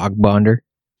my Bog Bonder?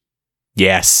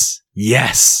 Yes.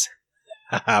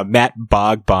 Matt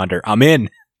Bog Bonder. I'm in.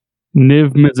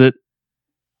 Niv Mizzet.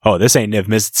 Oh, this ain't Niv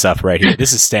Mizzet stuff right here.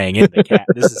 This is staying in.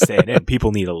 This is staying in.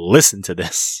 People need to listen to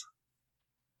this.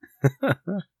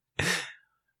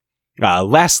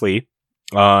 Lastly,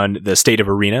 on the State of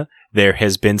Arena, there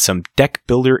has been some deck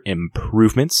builder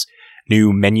improvements.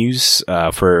 New menus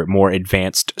for more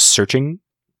advanced searching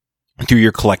through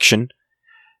your collection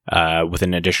with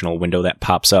an additional window that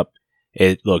pops up.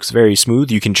 It looks very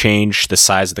smooth. You can change the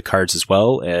size of the cards as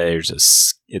well.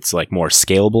 It's like more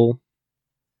scalable.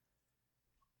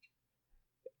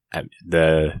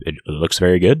 It looks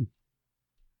very good.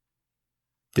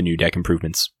 The new deck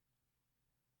improvements.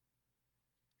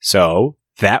 So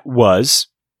that was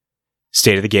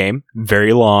State of the Game.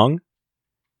 Very long.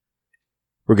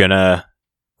 We're gonna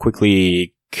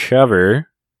quickly cover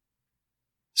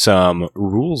some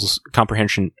rules,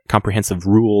 comprehensive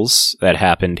rules that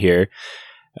happened here.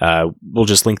 We'll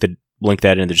just link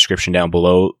that in the description down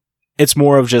below. It's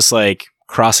more of just like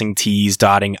crossing T's,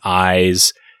 dotting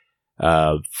I's,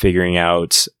 figuring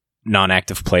out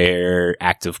non-active player,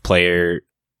 active player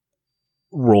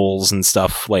roles and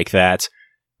stuff like that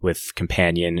with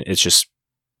Companion. It's just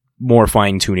more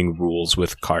fine-tuning rules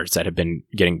with cards that have been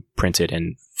getting printed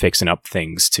and fixing up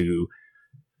things to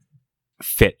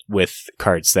fit with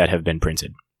cards that have been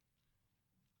printed.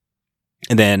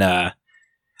 And then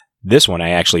this one I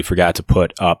actually forgot to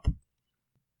put up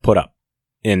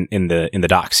in the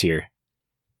docs here.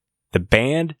 The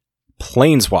banned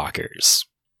Planeswalkers.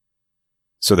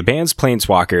 So the band's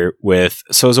Planeswalker with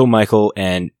Sozo Michael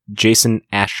and Jason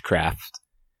Ashcraft.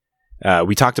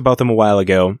 We talked about them a while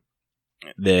ago.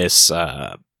 This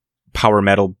power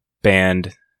metal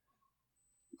band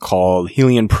called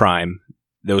Helion Prime.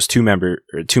 Those two members,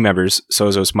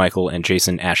 Sozos Michael and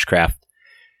Jason Ashcraft,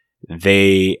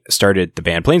 they started the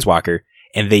band Planeswalker,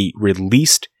 and they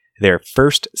released their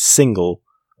first single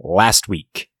last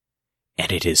week,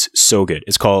 and it is so good.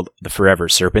 It's called The Forever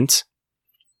Serpent.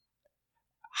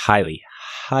 Highly,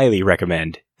 highly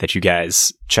recommend that you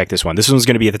guys check this one. This one's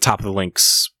going to be at the top of the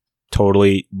links.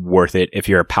 Totally worth it. If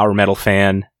you're a power metal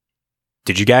fan,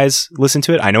 did you guys listen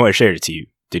to it? I know I shared it to you.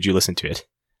 Did you listen to it?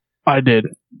 I did.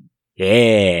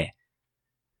 Yeah.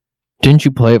 Didn't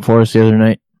you play it for us the other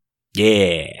night?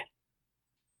 Yeah.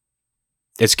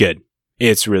 It's good.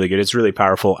 It's really good. It's really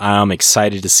powerful. I'm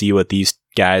excited to see what these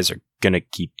guys are going to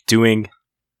keep doing.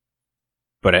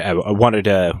 But I wanted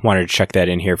to check that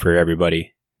in here for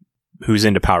everybody who's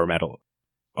into power metal.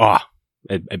 Oh,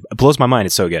 it blows my mind.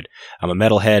 It's so good. I'm a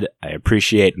metalhead. I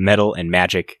appreciate metal and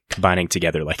magic combining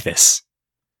together like this.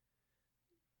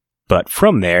 But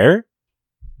from there,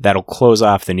 that'll close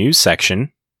off the news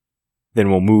section. Then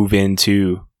we'll move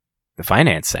into the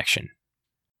finance section.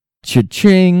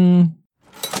 Cha-ching!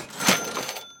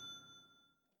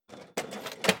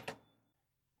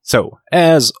 So,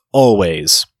 as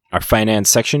always, our finance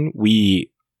section,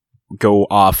 we go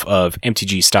off of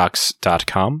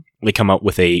mtgstocks.com. They come out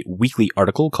with a weekly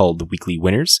article called The Weekly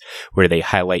Winners, where they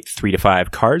highlight 3 to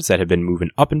 5 cards that have been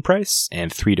moving up in price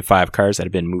and 3 to 5 cards that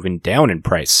have been moving down in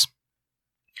price.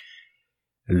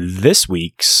 This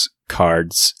week's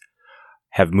cards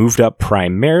have moved up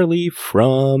primarily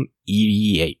from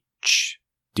EDH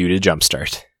due to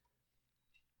Jumpstart.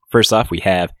 First off, we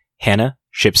have Hannah,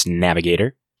 Ship's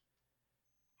Navigator,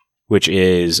 which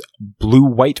is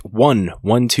blue-white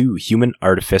 1/1/2 human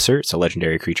artificer. It's a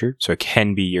legendary creature, so it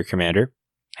can be your commander.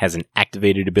 Has an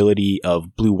activated ability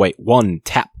of blue-white 1,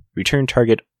 tap, return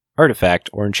target artifact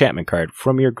or enchantment card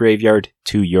from your graveyard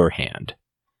to your hand.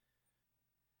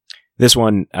 This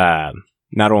one,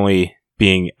 not only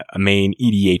being a main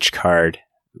EDH card,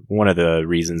 one of the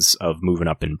reasons of moving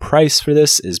up in price for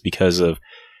this is because of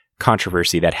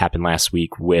controversy that happened last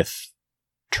week with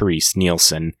Therese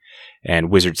Nielsen and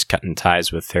Wizards cutting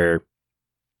ties with her.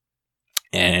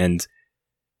 And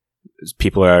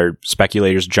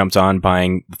speculators jumped on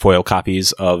buying foil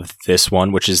copies of this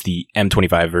one, which is the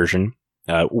M25 version,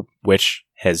 which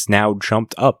has now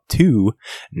jumped up to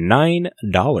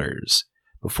 $9.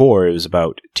 Before it was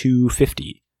about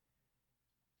 $2.50.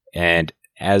 And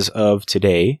as of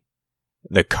today,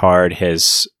 the card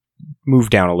has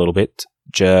moved down a little bit,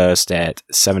 just at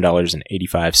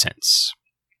 $7.85.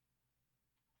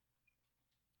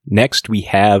 Next, we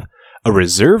have a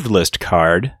reserved list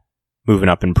card moving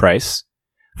up in price.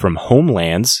 From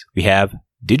Homelands, we have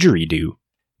Didgeridoo,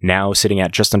 now sitting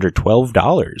at just under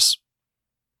 $12.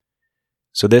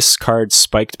 So this card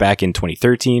spiked back in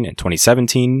 2013 and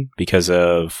 2017 because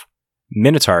of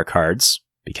Minotaur cards,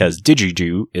 because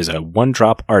Didgeridoo is a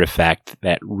 1-drop artifact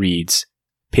that reads,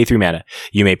 pay 3 mana.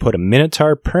 You may put a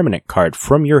Minotaur permanent card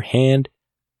from your hand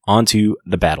onto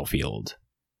the battlefield.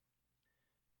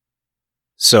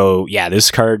 So yeah,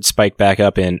 this card spiked back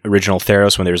up in original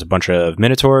Theros when there was a bunch of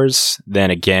Minotaurs.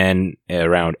 Then again,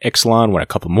 around Ixalan when a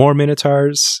couple more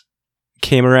Minotaurs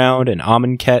came around, and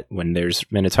Amonkhet when there's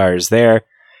Minotaurs there.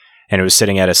 And it was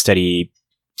sitting at a steady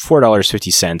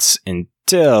 $4.50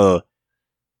 until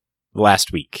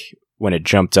last week when it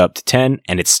jumped up to $10,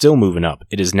 and it's still moving up.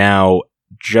 It is now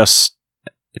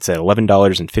it's at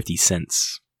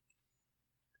 $11.50.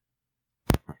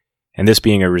 And this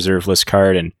being a reserve list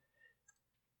card, and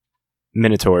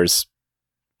Minotaurs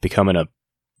becoming a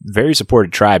very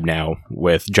supported tribe now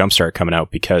with Jumpstart coming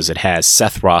out, because it has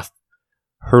Sethroth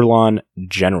Herlon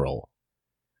General,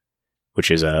 which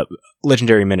is a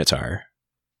legendary Minotaur.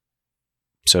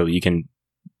 So you can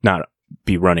not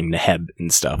be running Neheb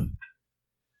and stuff.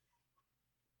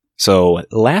 So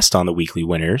last on the weekly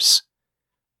winners,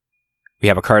 we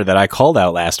have a card that I called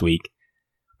out last week,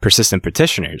 Persistent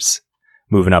Petitioners,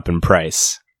 moving up in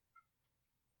price.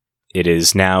 It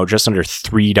is now just under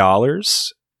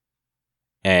 $3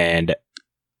 and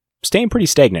staying pretty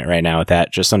stagnant right now at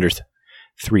that, just under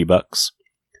 $3.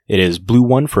 It is blue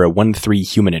 1 for a 1/3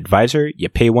 human advisor. You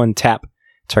pay 1, tap.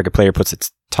 Target player puts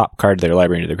its top card of their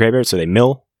library into the graveyard, so they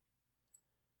mill.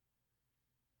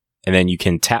 And then you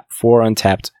can tap 4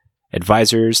 untapped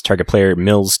advisors. Target player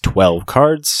mills 12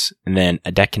 cards, and then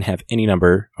a deck can have any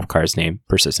number of cards named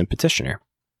Persistent Petitioner.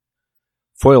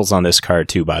 Foils on this card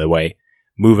too, by the way,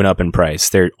 moving up in price.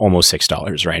 They're almost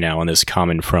 $6 right now on this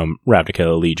common from Ravnica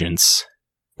Allegiance.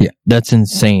 Yeah, that's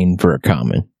insane for a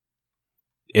common.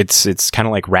 It's kind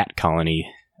of like Rat Colony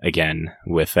again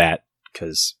with that,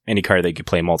 because any card they could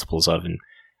play multiples of and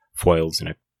foils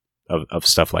and of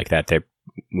stuff like that, they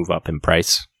move up in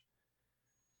price.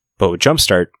 But with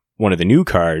Jumpstart, one of the new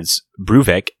cards,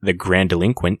 Bruvek, the Grand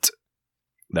Delinquent,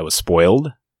 that was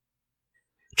spoiled,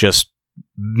 just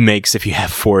makes, if you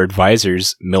have 4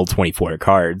 advisors, mill 24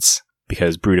 cards,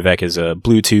 because Brudevec is a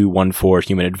blue 2, 1/4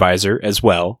 human advisor as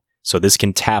well. So this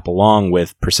can tap along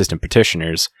with Persistent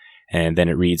Petitioners, and then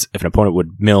it reads, if an opponent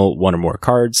would mill 1 or more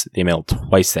cards, they mill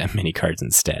twice that many cards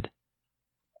instead.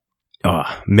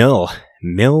 Oh, mill.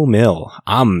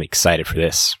 I'm excited for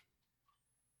this.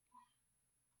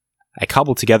 I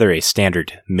cobbled together a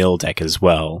standard mill deck as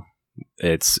well.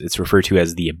 It's referred to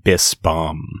as the Abyss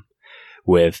Bomb,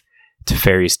 with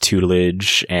Teferi's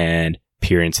Tutelage and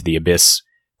Peer into the Abyss.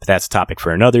 But that's a topic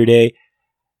for another day.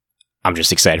 I'm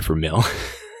just excited for mill.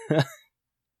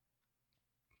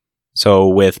 So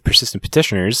with Persistent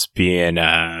Petitioners being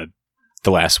the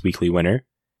last weekly winner,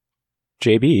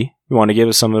 JB, you want to give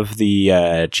us some of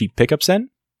the cheap pickups then?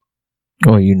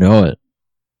 Oh, you know it.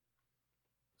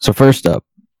 So first up,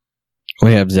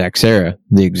 we have Zaxxera,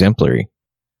 the Exemplary.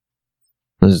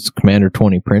 This is Commander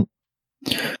 20 print.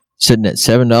 Sitting at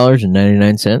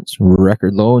 $7.99,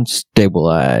 record low and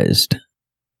stabilized.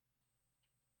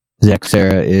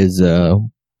 Zaxxera is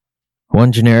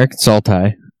 1 generic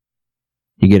Sultai.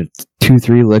 You get a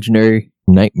 2/3 legendary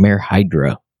Nightmare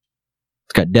Hydra.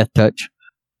 It's got Death Touch.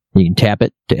 You can tap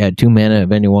it to add 2 mana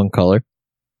of any one color.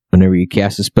 Whenever you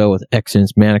cast a spell with X in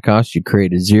its mana cost, you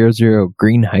create a 0/0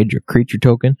 green Hydra creature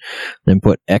token, then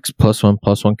put X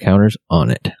 +1/+1 counters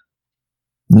on it.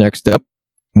 Next up,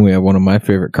 we have one of my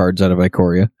favorite cards out of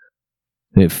Ikoria.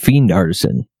 We have Fiend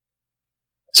Artisan.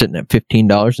 Sitting at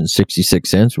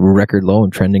 $15.66, record low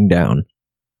and trending down.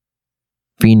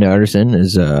 Fiend Artisan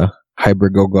is a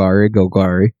hybrid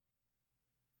Golgari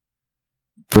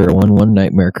for a 1/1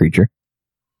 nightmare creature.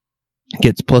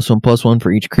 Gets +1/+1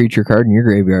 for each creature card in your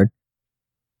graveyard.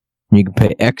 You can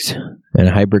pay X and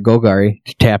a hybrid Golgari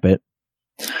to tap it.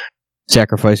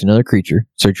 Sacrifice another creature.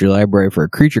 Search your library for a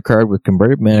creature card with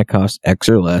converted mana cost X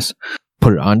or less.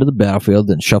 Put it onto the battlefield,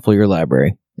 then shuffle your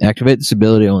library. Activate this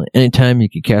ability only anytime you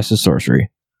can cast a sorcery.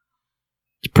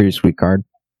 It's a pretty sweet card.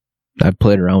 I've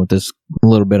played around with this a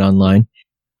little bit online.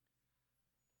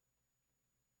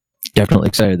 Definitely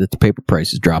excited that the paper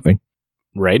price is dropping.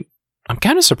 Right? I'm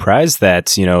kind of surprised that,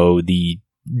 the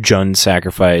Jund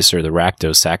Sacrifice or the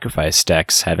Rakdos Sacrifice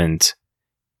decks haven't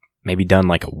maybe done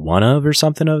like a one of or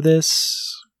something of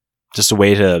this. Just a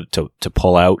way to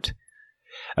pull out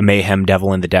a Mayhem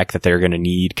Devil in the deck that they're going to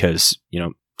need because,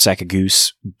 sack a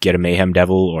Goose, get a Mayhem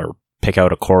Devil, or pick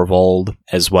out a Korvold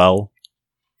as well.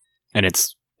 And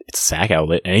it's a sack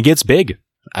outlet, and it gets big.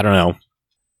 I don't know.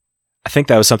 I think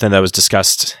that was something that was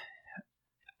discussed.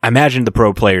 I imagine the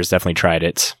pro players definitely tried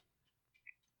it.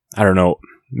 I don't know.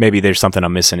 Maybe there's something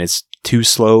I'm missing. It's too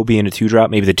slow being a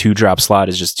 2-drop. Maybe the 2-drop slot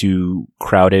is just too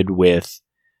crowded with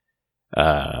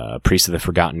Priest of the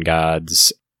Forgotten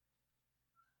Gods.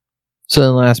 So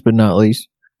then last but not least,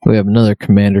 we have another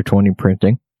Commander 20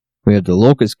 printing. We have the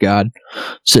Locust God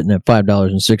sitting at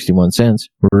 $5.61.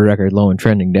 Record low and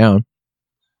trending down.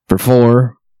 For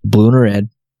 4 blue and red,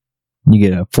 you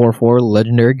get a 4/4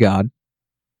 legendary god.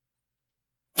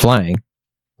 Flying.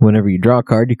 Whenever you draw a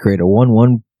card, you create a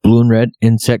 1/1 blue and red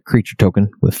insect creature token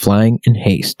with flying and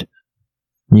haste.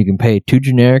 You can pay 2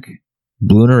 generic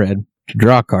blue and a red to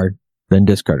draw a card, then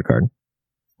discard a card.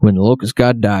 When the Locust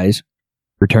God dies,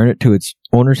 return it to its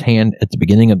owner's hand at the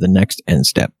beginning of the next end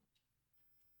step.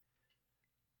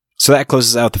 So that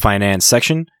closes out the finance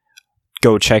section.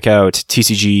 Go check out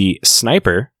TCG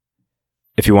Sniper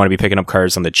if you want to be picking up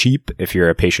cards on the cheap. If you're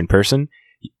a patient person,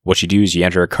 what you do is you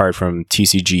enter a card from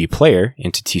TCG Player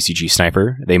into TCG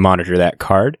Sniper. They monitor that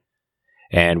card,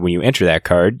 and when you enter that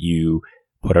card, you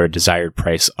put a desired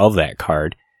price of that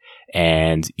card,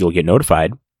 and you'll get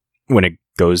notified when it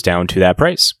goes down to that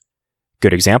price.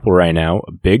 Good example right now,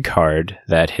 a big card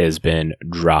that has been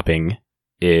dropping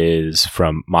is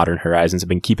from Modern Horizons. I've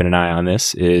been keeping an eye on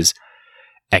this, is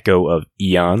Echo of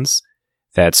Eons.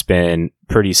 That's been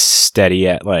pretty steady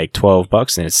at like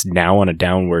 $12, and it's now on a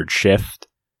downward shift.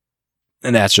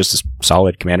 And that's just a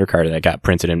solid commander card that got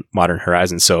printed in Modern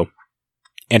Horizons. So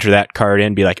enter that card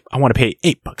in, be like, I want to pay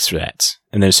 $8 for that.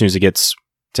 And then as soon as it gets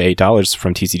to $8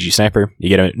 from TCG Sniper, you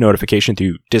get a notification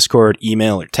through Discord,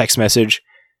 email, or text message.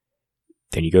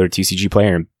 Then you go to TCG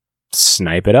Player and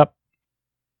snipe it up.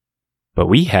 But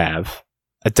we have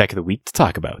a deck of the week to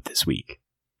talk about this week.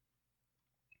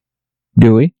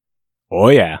 Do we? Oh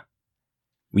yeah.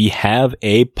 We have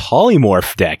a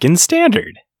polymorph deck in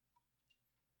Standard.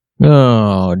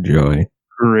 Oh, joy.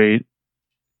 Great.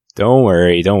 Don't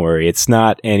worry. It's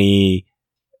not any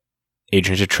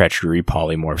Agent of Treachery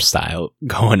polymorph style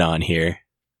going on here.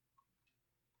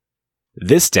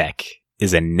 This deck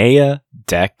is a Naya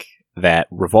deck that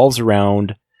revolves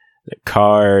around the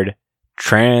card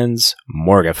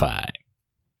Transmorgify,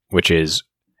 which is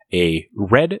a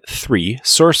red 3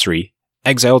 sorcery,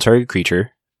 exile target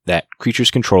creature. That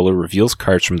creature's controller reveals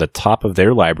cards from the top of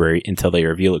their library until they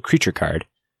reveal a creature card.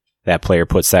 That player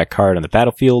puts that card on the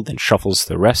battlefield and shuffles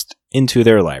the rest into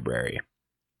their library.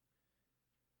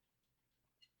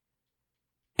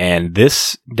 And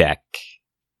this deck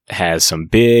has some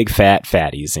big fat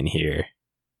fatties in here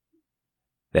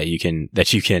that you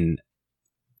can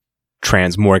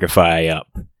transmorgify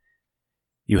up.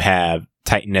 You have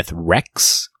Titanith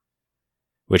Rex,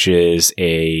 which is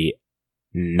a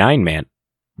 9-mana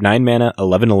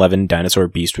 11/11 dinosaur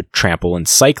beast with trample and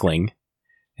cycling.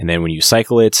 And then when you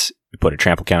cycle it, you put a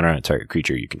trample counter on a target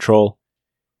creature you control.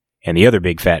 And the other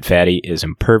big fat fatty is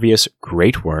Impervious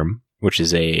Great Worm, which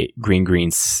is a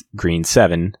green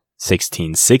 7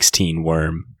 16/16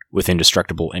 worm with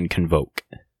indestructible and convoke.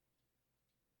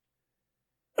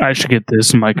 I should get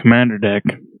this in my commander deck.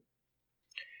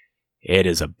 It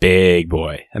is a big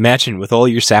boy. Imagine with all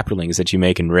your saplings that you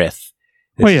make in Rith.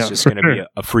 This is just going to be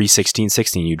a free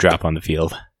 16/16 you drop on the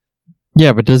field.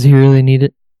 Yeah, but does he really need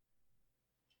it?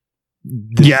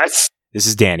 Yes. This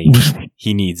is Danny.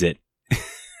 He needs it.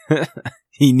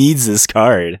 He needs this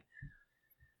card.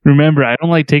 Remember, I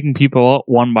don't like taking people out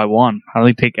one by one. I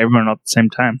like to take everyone out at the same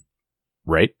time.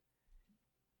 Right?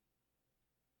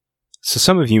 So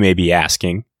some of you may be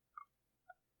asking,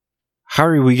 how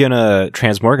are we going to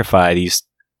transmorgify these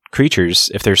creatures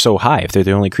if they're so high, if they're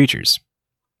the only creatures?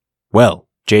 Well,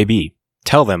 JB,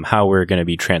 tell them how we're going to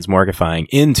be transmorgifying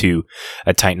into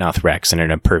a Titanith Rex and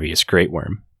an Impervious Great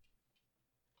Worm.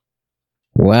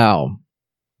 Wow.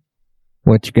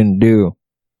 What you're going to do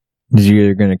is you're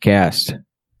either going to cast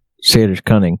Satyr's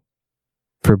Cunning,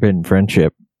 Forbidden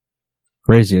Friendship,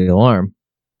 Raise the Alarm,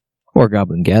 or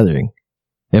Goblin Gathering.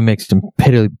 It makes them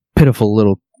pitiful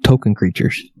little token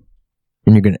creatures.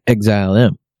 And you're going to exile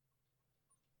them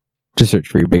to search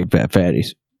for your big fat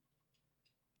fatties.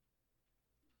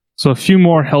 So a few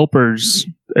more helpers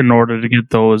in order to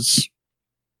get those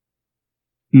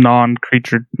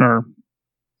non-creature or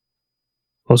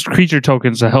those creature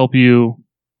tokens to help you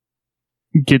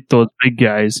get those big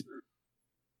guys.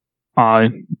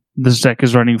 This deck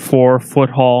is running 4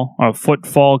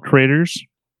 Footfall Creators.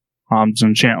 It's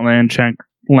enchant land.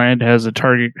 Land has a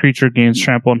target creature gains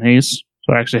trample and haste.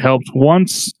 So it actually helps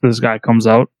once this guy comes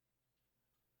out.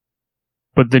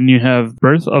 But then you have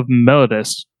Birth of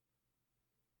Melodis.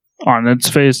 On its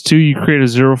phase 2, you create a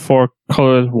 0/4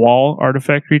 colorless wall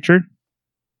artifact creature.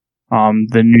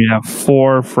 Then you have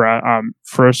 4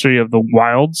 Ferocity of the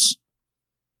Wilds.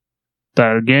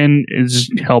 That again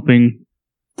is helping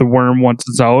the worm once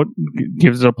it's out.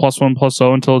 Gives it a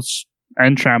 +1/+0 until it's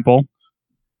end trample.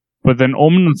 But then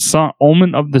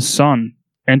Omen of the Sun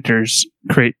enters,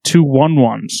 create 2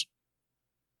 1/1s.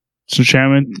 It's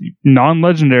enchantment,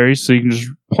 non-legendary, so you can just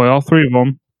play all 3 of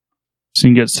them. So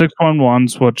you can get 6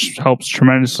 1/1s, which helps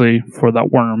tremendously for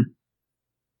that worm.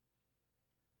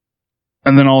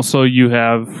 And then also you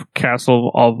have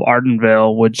Castle of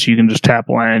Ardenvale, which you can just tap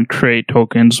land, create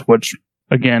tokens, which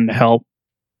again help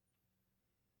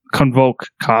convoke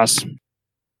costs.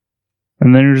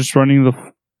 And then you're just running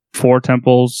the 4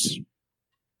 temples.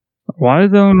 Why are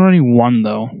they only running 1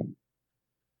 though?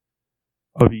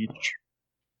 Of each.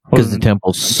 Because the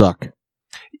temples suck.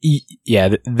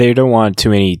 Yeah, they don't want too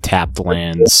many tapped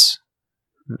lands.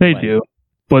 They do.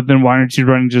 But then why aren't you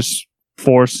running just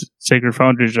 4 Sacred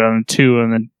Foundries rather than 2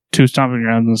 and then 2 Stomping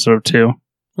Grounds instead of 2?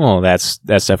 Well, that's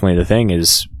definitely the thing,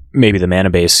 is maybe the mana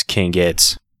base can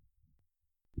get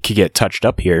touched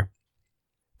up here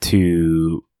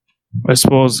to... I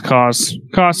suppose cost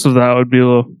of that would be a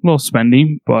little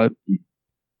spendy, but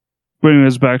bringing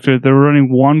us back to it, they were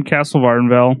running 1 Castle of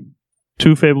Ardenvale,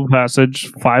 2 Fabled Passage,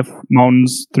 5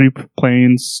 Mountains, 3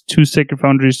 Plains, 2 Sacred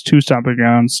Foundries, 2 Stomping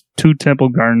Grounds, 2 Temple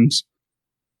Gardens,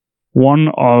 1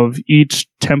 of each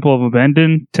Temple of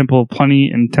Abandon, Temple of Plenty,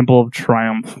 and Temple of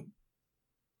Triumph.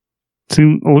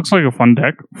 It looks like a fun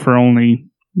deck for only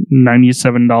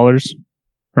 $97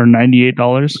 or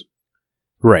 $98.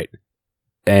 Right.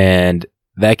 And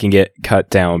that can get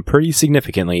cut down pretty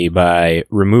significantly by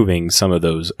removing some of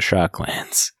those shock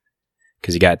lands.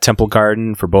 Because you got Temple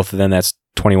Garden, for both of them, that's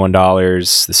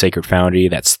 $21. The Sacred Foundry,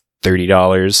 that's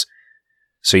 $30.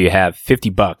 So you have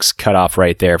 $50 cut off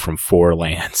right there from 4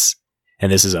 lands.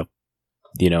 And this is a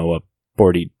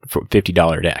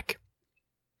 $50 deck.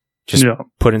 Just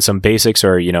put in some basics,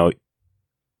 or,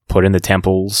 put in the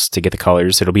temples to get the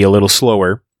colors. It'll be a little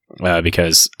slower,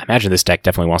 because I imagine this deck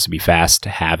definitely wants to be fast,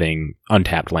 having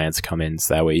untapped lands come in,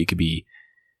 so that way you could be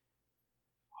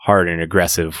hard and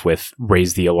aggressive with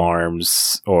Raise the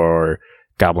Alarms or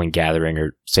Goblin Gathering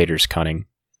or Satyr's Cunning.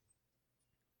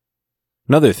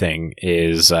 Another thing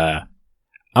is,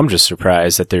 I'm just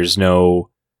surprised that there's no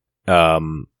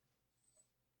Luca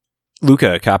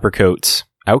Coppercoat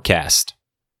Outcast.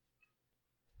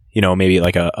 Maybe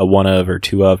like a one of or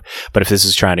two of. But if this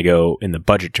is trying to go in the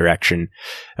budget direction,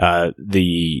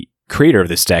 the creator of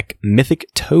this deck, Mythic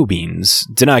Toebeans,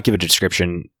 did not give a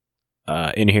description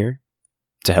in here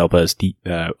to help us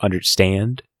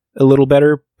understand a little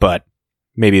better, but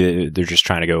maybe they're just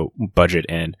trying to go budget.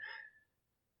 And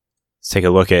let's take a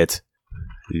look at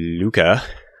Luca.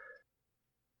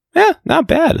 Yeah, not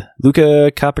bad.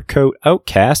 Luca Coppercoat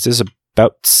Outcast is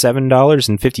about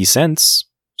 $7.50,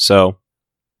 so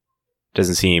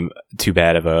doesn't seem too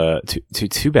bad of a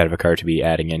too bad of a card to be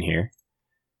adding in here.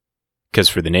 Because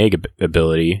for the neg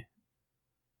ability,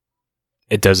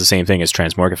 it does the same thing as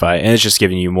Transmorgify, and it's just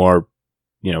giving you more,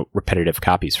 repetitive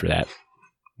copies for that.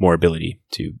 More ability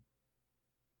to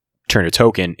turn a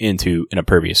token into an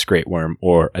Impervious Great Worm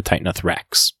or a Titanoth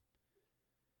Rex.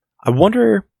 I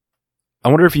wonder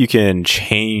if you can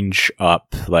change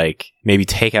up, like, maybe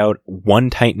take out one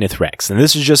Titanoth Rex. And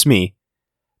this is just me,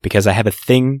 because I have a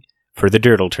thing for the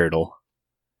Dirtle Turtle,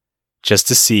 just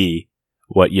to see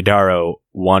what Yadaro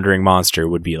Wandering Monster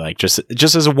would be like, just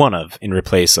as a one-of in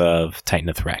replace of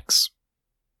Titanoth Rex.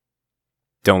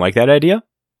 Don't like that idea?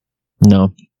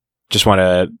 No. Just want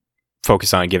to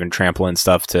focus on giving trample and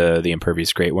stuff to the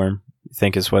Impervious Great Worm, you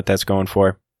think is what that's going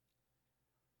for?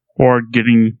 Or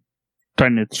getting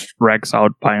Titanoth Rex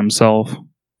out by himself.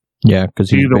 Yeah,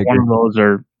 because he's either bigger. one of those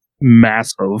are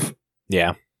massive.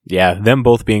 Yeah. Them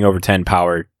both being over 10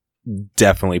 power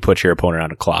definitely puts your opponent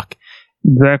on a clock.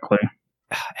 Exactly.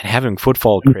 And having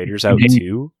Footfall Craters out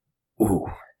too. Ooh.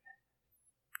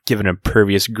 Give an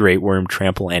Impervious Great Worm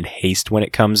trample and haste when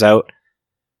it comes out.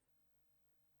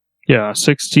 Yeah,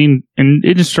 16 and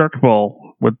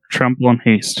indestructible with trample and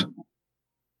haste.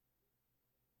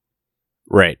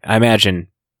 Right. I imagine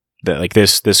that like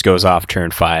this goes off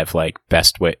turn 5, like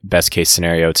best case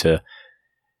scenario to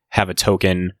have a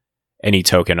token, any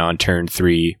token on turn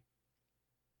 3,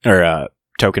 or a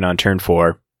token on turn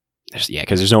 4.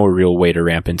 Because there's no real way to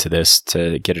ramp into this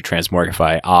to get a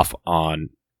Transmorgify off on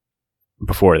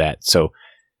before that. So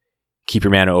keep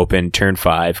your mana open, turn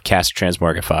 5, cast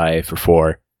Transmorgify for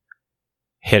 4,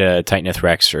 hit a Titanoth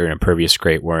Rex or an Impervious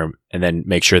Great Worm, and then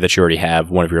make sure that you already have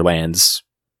one of your lands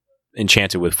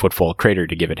enchanted with Footfall Crater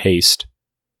to give it haste.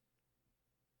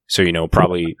 So,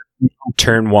 probably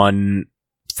turn 1,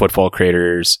 Footfall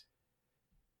Craters,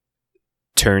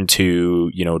 turn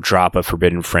 2, drop a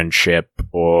Forbidden Friendship,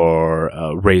 or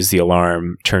raise the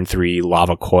alarm, turn 3,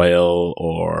 Lava Coil,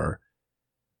 or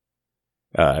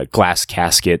Glass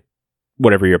Casket,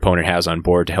 whatever your opponent has on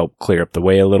board to help clear up the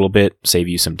way a little bit, save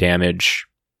you some damage.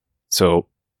 So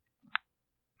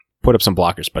put up some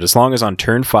blockers, but as long as on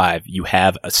turn 5 you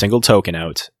have a single token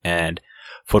out and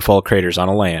Footfall Craters on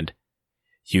a land,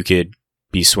 you could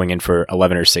be swinging for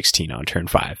 11 or 16 on turn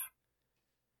 5.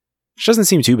 Which doesn't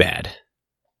seem too bad.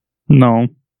 No.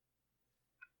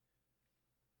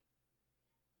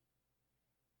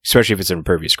 Especially if it's an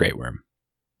Impervious Great Worm.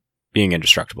 Being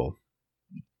indestructible.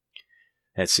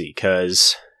 Let's see,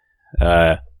 because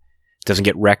doesn't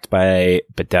get wrecked by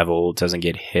Bedevil, doesn't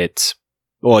get hit.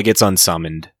 Well, it gets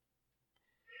unsummoned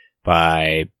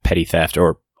by Petty Theft,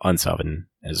 or unsummoned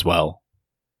as well.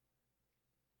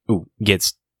 Ooh,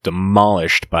 gets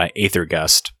demolished by Aether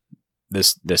Gust.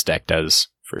 This deck does,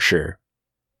 for sure.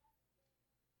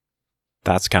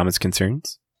 Thoughts, comments,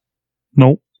 concerns?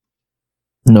 Nope.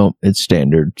 Nope, it's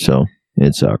standard, so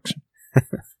it sucks.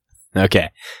 Okay.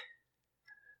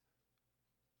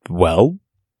 Well,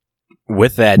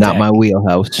 with that Not deck, my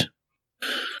wheelhouse.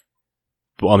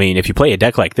 well, I mean, if you play a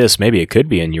deck like this, maybe it could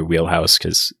be in your wheelhouse,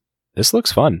 because this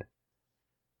looks fun.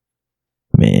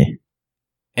 Meh.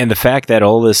 And the fact that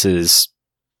all this is,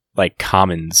 like,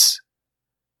 commons.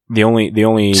 The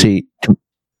only... See,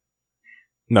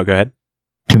 No, go ahead.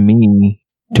 to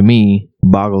me,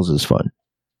 Boggles is fun.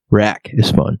 Rack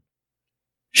is fun.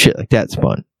 Shit like that's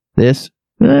fun. This,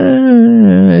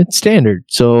 it's standard,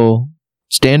 so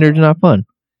standard's not fun.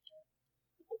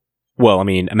 Well, I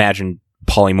mean, imagine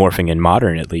polymorphing in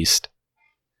Modern, at least.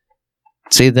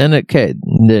 See, then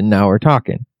now we're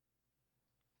talking.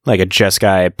 Like a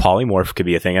Jeskai polymorph could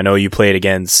be a thing. I know you played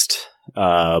against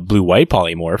blue-white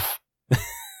polymorph.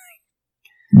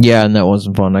 Yeah, and that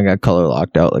wasn't fun. I got color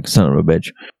locked out like a son of a bitch.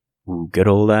 Ooh, good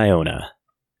old Iona.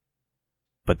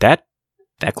 But that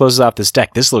closes off this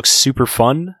deck. This looks super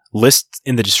fun. List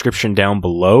in the description down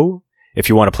below if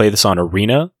you want to play this on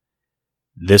Arena.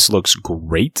 This looks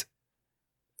great.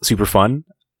 Super fun.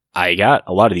 I got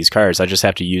a lot of these cards. I just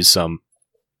have to use some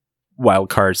wild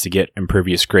cards to get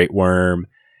Impervious Great Worm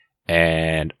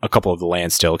and a couple of the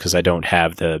land still because I don't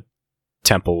have the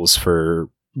temples for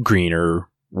green or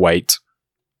white,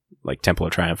 like Temple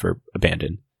of Triumph or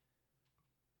Abandon.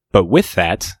 But with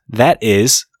that, that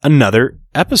is another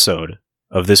episode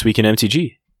of This Week in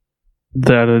MTG.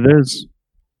 That it is.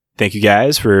 Thank you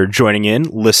guys for joining in,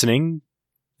 listening,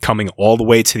 coming all the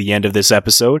way to the end of this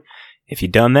episode. If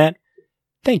you've done that,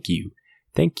 thank you.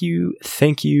 Thank you,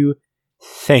 thank you,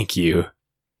 thank you.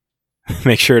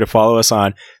 Make sure to follow us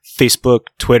on Facebook,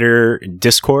 Twitter, and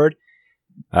Discord.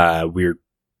 We're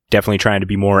definitely trying to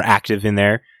be more active in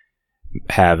there.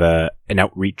 Have an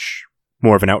outreach,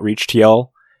 more of an outreach to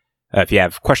y'all. If you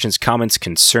have questions, comments,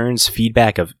 concerns,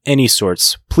 feedback of any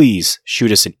sorts, please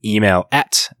shoot us an email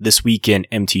at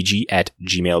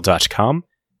thisweekinmtg@gmail.com.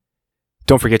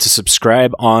 Don't forget to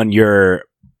subscribe on your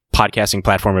podcasting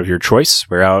platform of your choice.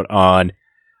 We're out on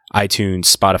iTunes,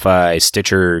 Spotify,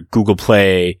 Stitcher, Google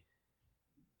Play,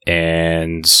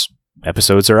 and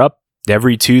episodes are up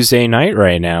every Tuesday night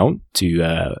right now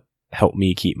to help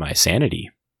me keep my sanity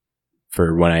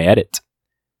for when I edit.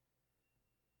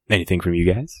 Anything from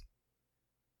you guys?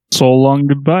 So long,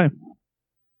 goodbye.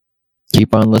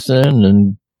 Keep on listening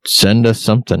and send us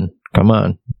something. Come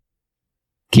on.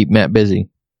 Keep Matt busy.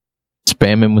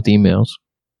 Spam him with emails.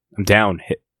 I'm down.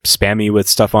 Spam me with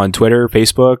stuff on Twitter,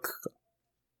 Facebook.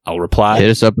 I'll reply. Hit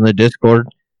us up in the Discord.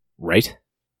 Right?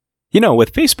 You know,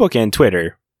 with Facebook and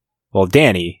Twitter, well,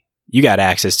 Danny, you got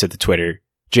access to the Twitter.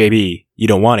 JB, you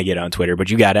don't want to get on Twitter, but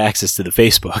you got access to the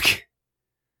Facebook.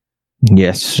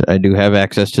 Yes, I do have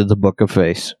access to the Book of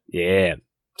Face. Yeah.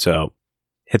 So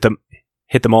hit them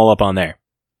all up on there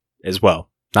as well.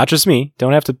 Not just me.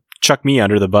 Don't have to chuck me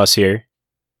under the bus here.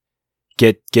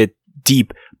 Get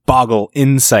deep boggle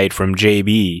insight from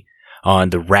JB on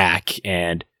the rack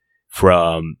and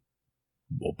from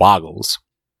Boggles.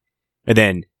 And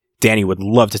then Danny would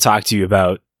love to talk to you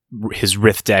about his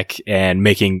Rift deck and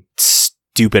making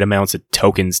stupid amounts of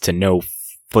tokens to no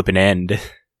flipping end.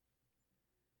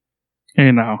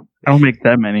 Hey, now, I don't make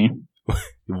that many.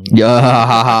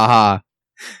 Yeah.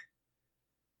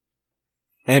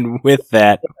 And with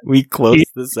that, we close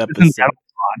this episode.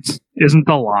 Isn't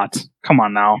a lot. Come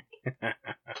on now.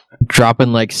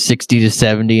 Dropping like 60 to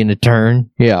 70 in a turn.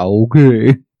 Yeah,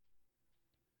 okay.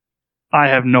 I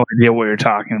have no idea what you're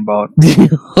talking about.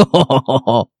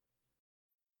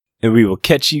 And we will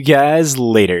catch you guys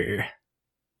later.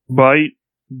 Bye.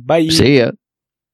 Bye. See ya.